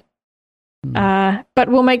with it. But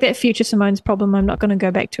we'll make that future Simone's problem. I'm not going to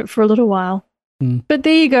go back to it for a little while. But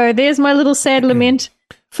there you go. There's my little sad lament.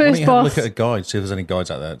 Why don't First you have a boss. look at a guide, see if there's any guides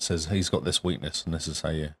out there that says he's got this weakness and this is how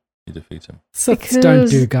you defeat him. Siths don't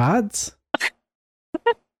because- do guards.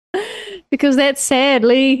 Because that's sad,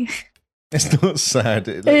 Lee. It's not sad.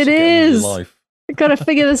 It, It lets you get on with your is. life. I've got to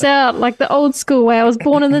figure this out like the old school way. I was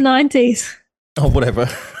born in the 90s. Oh, whatever.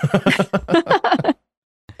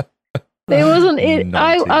 There wasn't it.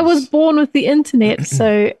 I 90s. was born with the internet,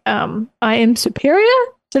 so I am superior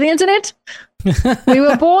to the internet. We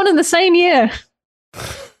were born in the same year,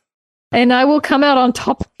 and I will come out on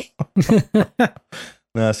top.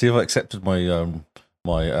 No, see, I've accepted my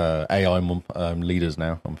AI leaders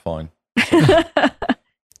now. I'm fine.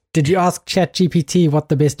 Did you ask ChatGPT what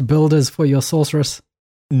the best build is for your sorceress?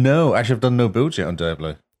 No, actually, I've done no build yet on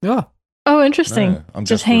Diablo. Oh, Oh, interesting. No, I'm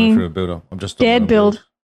Just just running hanging. through a build. I'm just Dad doing a build.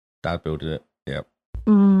 Dad builded it. Yeah.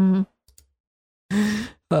 Mm.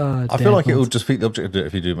 I feel like it will just defeat the object of it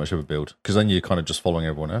if you do much of a build, because then you're kind of just following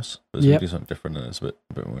everyone else. But it's Yep. going to do something different, and it's a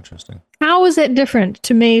bit more interesting. How is that different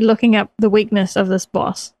to me looking up the weakness of this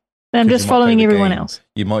boss? I'm 'Cause just you might following play the everyone game. else.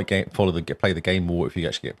 You might play the game more if you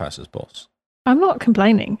actually get past this boss. I'm not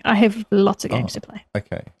complaining. I have lots of games Oh. to play.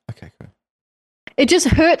 Okay, cool. It just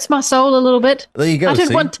hurts my soul a little bit. There you go. I don't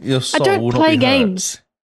see? want- Your I soul don't will not play be hurt. games.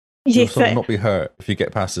 Your Yes, soul will not be hurt if you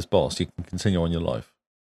get past this boss. You can continue on your life.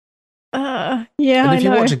 yeah, And I if you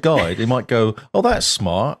know. watch a guide, it might go, "Oh, that's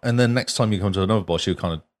smart," and then next time you come to another boss, you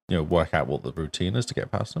kind of work out what the routine is to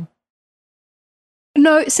get past them.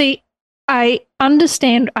 No, see, I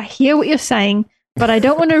understand. I hear what you're saying, but I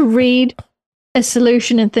don't want to read a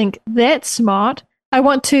solution and think that's smart. I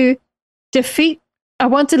want to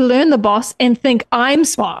learn the boss and think I'm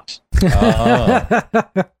smart. Ah.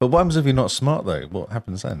 But what happens if you're not smart though? What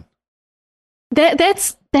happens then?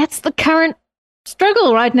 That's the current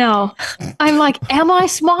struggle right now. I'm like, am I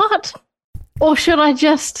smart? Or should I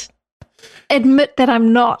just admit that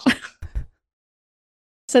I'm not?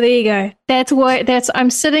 So there you go. I'm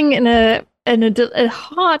sitting in a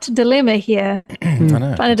hard dilemma here, I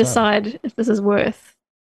know. trying to decide if this is worth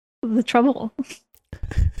the trouble.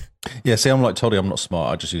 Yeah, see, I'm like Toddy. I'm not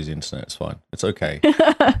smart. I just use the internet. It's fine. It's okay.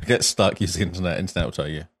 Get stuck. Use the internet. Internet will tell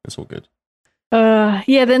you. It's all good.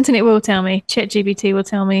 Yeah, the internet will tell me. ChatGPT will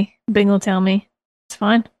tell me. Bing will tell me. It's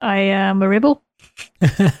fine. I am a rebel.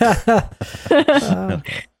 don't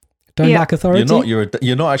Yeah. like authority.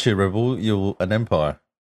 You're not actually a rebel. You're an empire.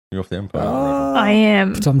 You're off the empire. I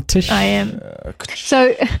am. Some tish. I am. Uh,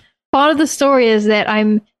 So Part of the story is that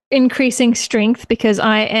I'm increasing strength because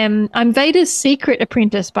I'm Vader's secret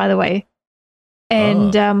apprentice, by the way.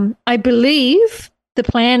 And I believe the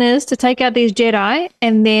plan is to take out these Jedi,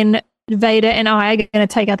 and then Vader and I are going to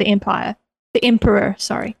take out the Empire. The Emperor,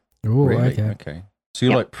 sorry. Ooh, Really? okay. Okay. So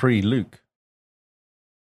you're Yep. like pre-Luke.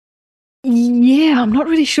 Yeah, I'm not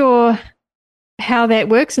really sure how that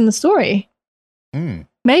works in the story. Mm.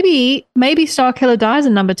 Maybe Starkiller dies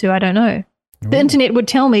in number 2. I don't know. The Ooh. internet would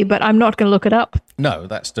tell me, but I'm not going to look it up. No,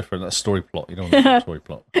 that's different. That's story plot. You don't want to story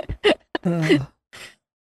plot. Uh,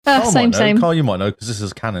 Carl Same, might know. same. Carl, you might know because this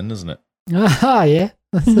is canon, isn't it? yeah.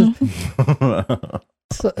 Mhm.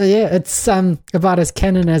 So, yeah, it's about as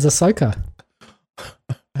canon as Ahsoka.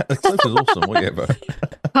 Ahsoka's awesome. What you about?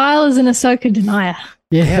 Kyle is an Ahsoka denier.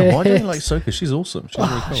 Yeah, why don't you like Ahsoka? She's awesome. She's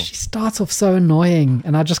really cool. She starts off so annoying,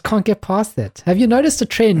 and I just can't get past that. Have you noticed a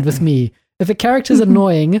trend with me? If a character's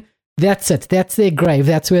annoying, that's it. That's their grave.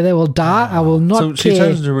 That's where they will die. I will not So she care.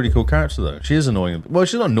 turns into a really cool character, though. She is annoying. Well,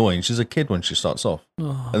 she's not annoying. She's a kid when she starts off,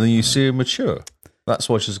 Oh, and then you see her mature. That's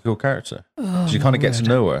why she's a cool character. oh, So you my kind of get to word.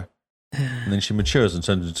 know her, and then she matures and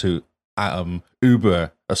turns into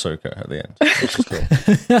Uber Ahsoka at the end, which is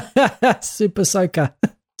cool. Super Ahsoka.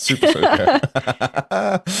 Super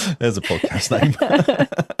Ahsoka. There's a podcast name.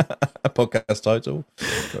 A podcast title.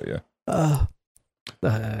 Got you. Oh.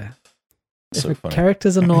 If So a funny.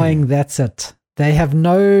 character's annoying, that's it. They have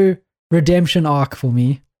no redemption arc for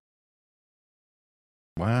me.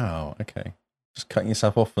 Wow. Okay. Just cutting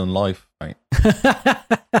yourself off in life, mate.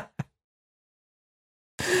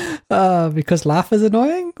 Because life is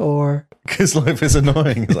annoying, or Because life is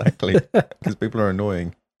annoying, exactly. Because people are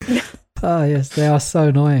annoying. oh yes, they are so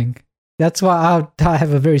annoying. That's why I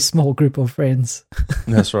have a very small group of friends.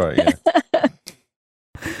 That's right. Yeah.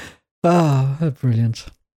 Oh, brilliant.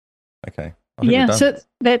 Okay. I think we're Yeah, done. so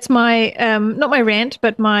that's my not my rant,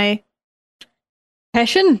 but my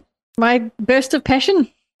passion, my burst of passion.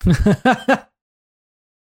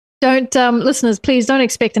 Don't listeners, please don't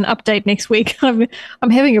expect an update next week. I'm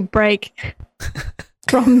having a break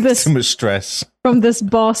from this Too much stress.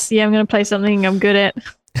 boss. Yeah, I'm going to play something I'm good at.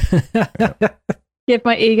 Get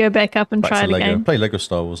my ego back up and Back try to it Lego. again. Play Lego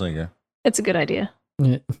Star Wars. There you go. It's a good idea.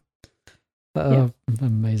 Yeah.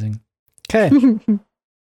 Amazing. Okay.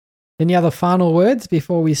 Any other final words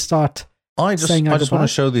before we start? I just Saying our want to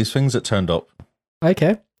goodbyes? show these things that turned up.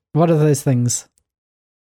 Okay. What are those things?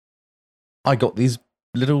 I got these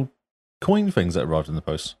little coin things that arrived in the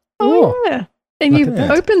post. Oh, yeah. And Look you at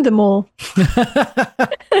that. opened them all.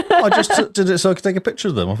 I just did it so I could take a picture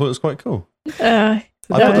of them. I thought it was quite cool. I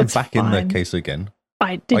I put them back in their case again. Did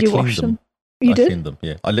I you cleaned wash them. them? You I did? cleaned them.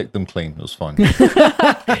 Yeah, I licked them clean. It was fine.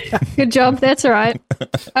 Good job. That's all right.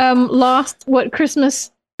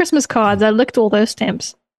 Christmas cards. I licked all those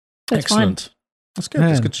stamps. That's Excellent. That's good.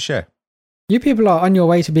 That's Man. good to share. You people are on your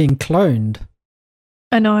way to being cloned. fine.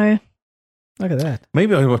 I know. Look at that.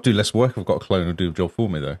 Maybe I have to do less work if I've got a clone who do the job for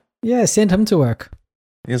me, though. Yeah, send him to work.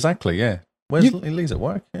 Exactly, yeah. Where's You- Lee's at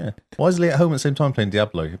work? Yeah. Why is Lee at home at the same time playing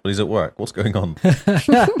Diablo, but he's at work? What's going on?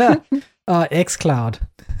 xCloud.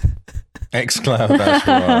 xCloud, that's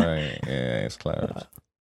right. Yeah, xCloud.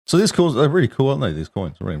 So these coins, they're really cool, aren't they? These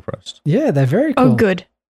coins, I'm really impressed. Yeah, they're very cool. Oh, good.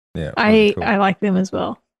 Yeah, I really cool. like them as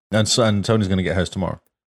well. And Tony's going to get hers tomorrow.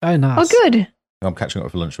 Oh, nice. Oh, good. I'm catching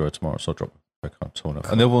up for lunch with her tomorrow, so I'll drop her Tony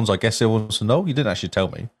off. And the other ones, I guess the other ones to know. You didn't actually tell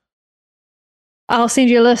me. I'll send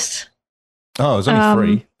you a list. Oh, it was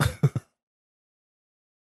only 3.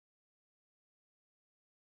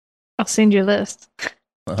 I'll send you a list.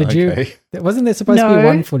 Did you- Okay. Wasn't there supposed to be No.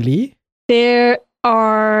 one for Lee? There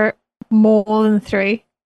are more than 3.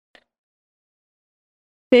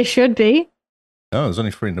 There should be. Oh, there's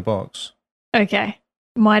only 3 in the box. Okay.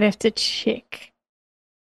 Might have to check.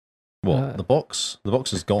 What? The box? The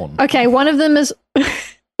box is gone. Okay, one of them is.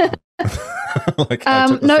 Like, I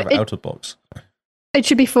took the no, stuff out of the box. It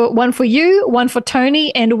should be one for you, one for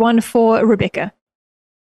Tony, and one for Rebecca.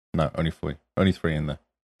 No, only 3. Only 3 in there.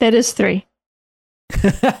 That is 3.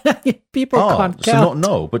 People Oh, can't so count. not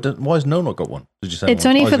no, but why has no not got one? Did you say It's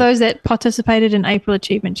one? only Oh, for is it- those that participated in April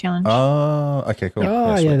Achievement Challenge. Oh, okay, cool.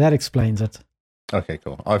 Oh, sweet. yeah, that explains it. Okay,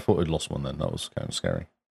 cool. I thought we'd lost one then. That was kind of scary.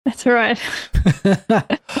 That's all right.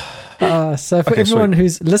 So for Okay, everyone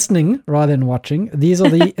who's listening rather than watching, these are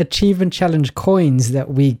the Achievement Challenge coins that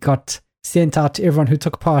we got sent out to everyone who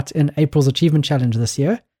took part in April's Achievement Challenge this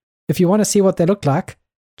year. If you want to see what they look like,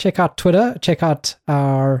 check out Twitter, check out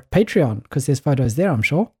our Patreon, because there's photos there, I'm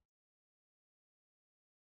sure.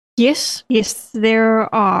 Yes,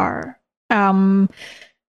 there are. No,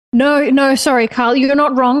 sorry, Carl, you're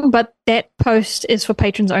not wrong, but that post is for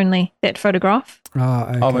patrons only, that photograph. Oh,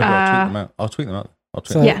 okay. Oh, maybe I'll tweet Uh, them out. I'll tweet them out. I'll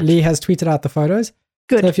tweet So them. Yeah. Lee has tweeted out the photos.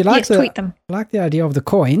 Good. So if you like yes, tweet them. the idea of the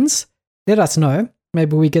coins, let us know.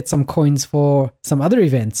 Maybe we get some coins for some other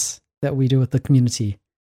events that we do with the community.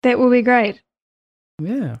 That will be great.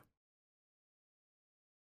 Yeah.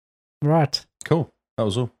 Right. Cool. That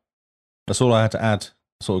was all. That's all I had to add.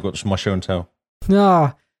 That's all I got to my show and tell.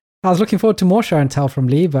 No, I was looking forward to more show and tell from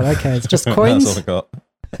Lee, but okay, it's just coins. That's all I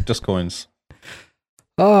got. Just coins.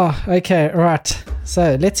 Oh, okay, right.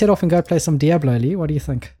 So let's head off and go play some Diablo, Lee. What do you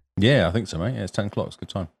think? Yeah, I think so, mate. Yeah, it's 10 o'clock. It's a good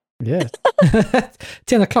time. Yeah.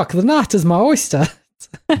 10 o'clock. The night is my oyster.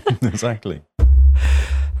 Exactly.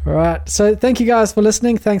 Right. So thank you guys for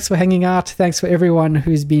listening. Thanks for hanging out. Thanks for everyone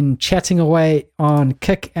who's been chatting away on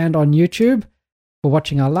Kick and on YouTube, for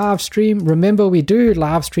watching our live stream. Remember, we do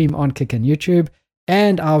live stream on Kick and YouTube,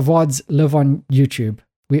 and our VODs live on YouTube.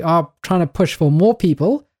 We are trying to push for more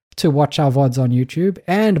people to watch our VODs on YouTube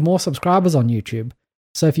and more subscribers on YouTube.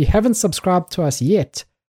 So if you haven't subscribed to us yet,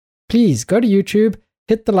 please go to YouTube,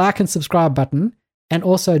 hit the like and subscribe button, and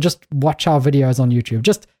also just watch our videos on YouTube.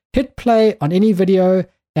 Just hit play on any video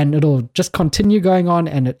and it'll just continue going on,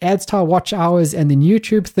 and it adds to our watch hours, and then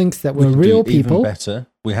YouTube thinks that we're We can real do even people. better.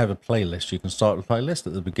 We have a playlist. You can start a playlist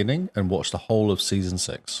at the beginning and watch the whole of season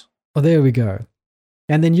 6. Oh, there we go.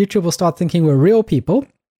 And then YouTube will start thinking we're real people.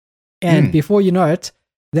 And before you know it,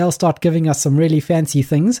 they'll start giving us some really fancy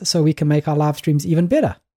things so we can make our live streams even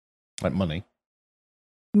better. Like money.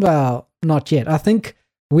 Well, not yet. I think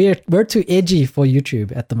we're too edgy for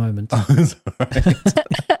YouTube at the moment. Right.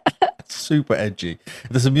 Super edgy.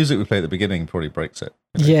 There's some music we play at the beginning probably breaks it.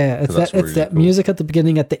 you know, Yeah, 'cause it's that's that really that cool. music at the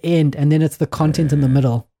beginning, at the end, and then it's the content in the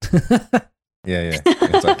middle. Yeah,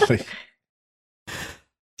 exactly.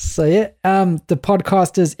 So yeah, the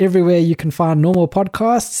podcast is everywhere you can find normal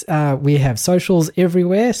podcasts. We have socials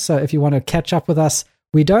everywhere. So if you want to catch up with us,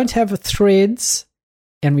 we don't have Threads,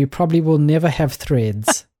 and we probably will never have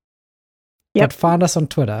Threads. Yep. But find us on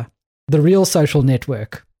Twitter, the Real Social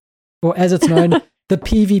Network, or as it's known, the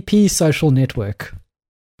PvP Social Network.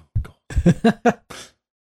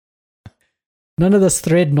 None of this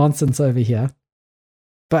thread nonsense over here.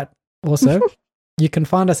 But also, you can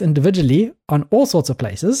find us individually on all sorts of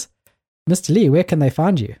places. Mr. Lee, where can they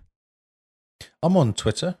find you? I'm on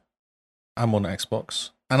Twitter. I'm on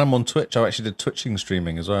Xbox. And I'm on Twitch. I actually did Twitching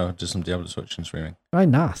streaming as well. I did some Diablo Twitching streaming. Oh,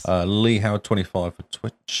 nice. Lee Howard 25 for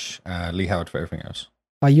Twitch. Lee Howard for everything else.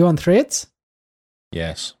 Are you on Threads?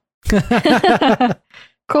 Yes. Of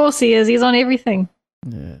course he is. He's on everything.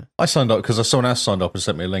 Yeah. I signed up because someone else signed up and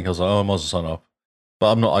sent me a link. I was like, oh, I might as well sign up.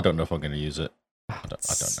 But I'm not. I don't know if I'm going to use it. I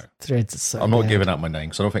don't know. Threads is so I'm not bad. giving out my name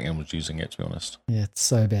because I don't think anyone's using it, to be honest. Yeah, it's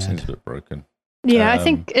so It seems bad. a bit broken. Yeah, I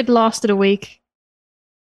think it lasted a week.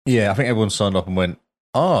 Yeah, I think everyone signed up and went,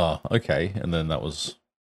 okay. And then that was...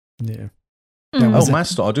 Yeah. Mm. Was Oh, it-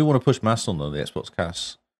 Mastodon. I do want to push Mastodon, though, the Xbox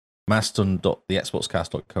Cast.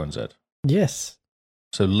 Mastodon.thexboxcast.co.nz. Yes.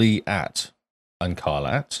 So Lee at, and Carl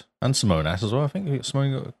at, and Simone at as well. I think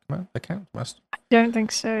Simone got an account, Mastodon. Don't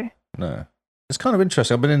think so. No. It's kind of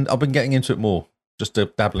interesting. I've been getting into it more, just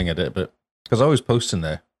dabbling at it, but because I always post in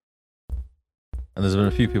there. And there's been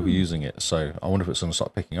a few people using it, so I wonder if it's going to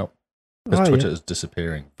start picking up. Because Oh, Twitter yeah. is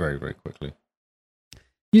disappearing very, very quickly.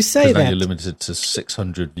 You say Because now that. you're limited to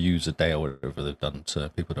 600 views a day or whatever they've done to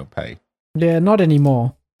people don't pay. Yeah, not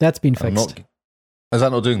anymore. That's been I'm fixed. not, is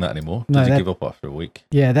that not doing that anymore? No, Did you that- give up after a week?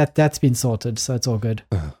 Yeah, that's been sorted, so it's all good.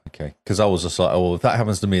 Okay. Because I was just like, oh, well, if that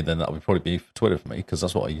happens to me, then that would probably be for Twitter for me, because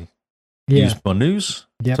that's what I Yeah, use for my news.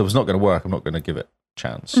 Yep. So if it's not going to work, I'm not going to give it a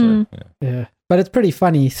chance. So, Mm. yeah. yeah. But it's pretty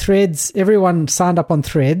funny. Threads, everyone signed up on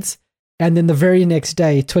Threads, and then the very next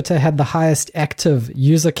day, Twitter had the highest active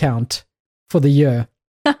user count for the year.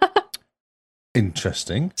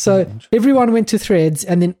 Interesting. So everyone went to Threads,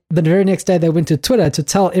 and then the very next day they went to Twitter to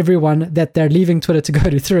tell everyone that they're leaving Twitter to go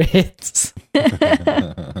to Threads.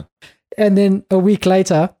 And then a week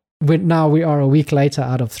later, now we are a week later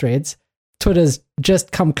out of Threads, Twitter's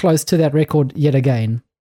just come close to that record yet again.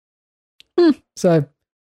 So,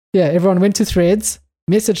 yeah, everyone went to Threads,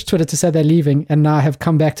 messaged Twitter to say they're leaving, and now have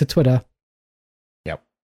come back to Twitter. Yep.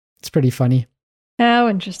 It's pretty funny. How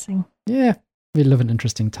interesting. Yeah, we live in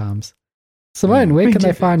interesting times. Simone, where We can do.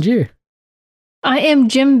 they find you? I am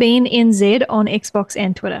Jim Bean NZ on Xbox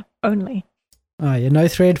and Twitter only. Oh, yeah, no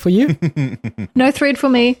thread for you? No thread for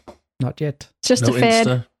me. Not yet. It's just no a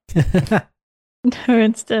fad. Insta. No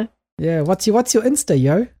Insta. Yeah, what's your Insta,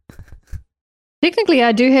 yo? Technically,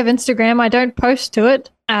 I do have Instagram. I don't post to it,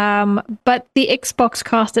 but the Xbox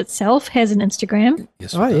Cast itself has an Instagram,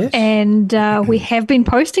 Yes, Oh, it yeah. does. and we have been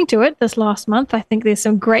posting to it this last month. I think there's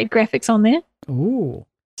some great graphics on there. Ooh.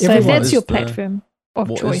 So Everyone if that's is your the- platform of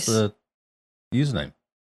What choice. is the username?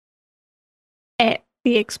 at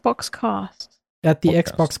the Xbox Cast. At the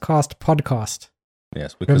Podcast. Xbox Cast podcast.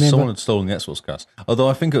 Yes, because Remember- someone had stolen the Xbox Cast. Although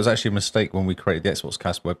I think it was actually a mistake when we created the Xbox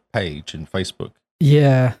Cast web page in Facebook.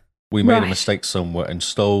 Yeah, We made Right. a mistake somewhere and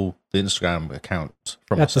stole the Instagram account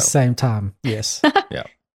from at the ourselves. same time. Yes.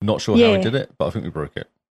 Not sure how Yeah. we did it, but I think we broke it.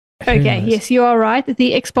 Who Okay, knows? yes, you are right.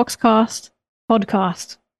 The Xbox Cast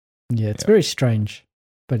podcast. Yeah, it's Yeah. very strange.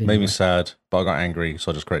 But Made me anyway. sad, but I got angry,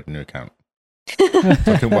 so I just created a new account. I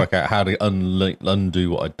couldn't work out how to undo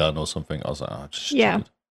what I'd done or something. I was like, oh, just Yeah.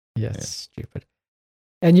 stupid. Yes, Yeah. stupid.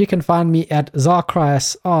 And you can find me at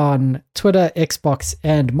Zarkrius on Twitter, Xbox,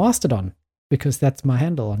 and Mastodon, because that's my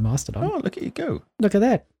handle on Mastodon. Oh, look at you go. Look at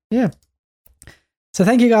that. Yeah. So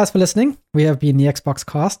thank you guys for listening. We have been the Xbox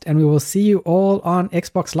Cast, and we will see you all on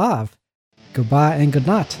Xbox Live. Goodbye and good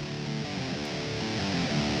night.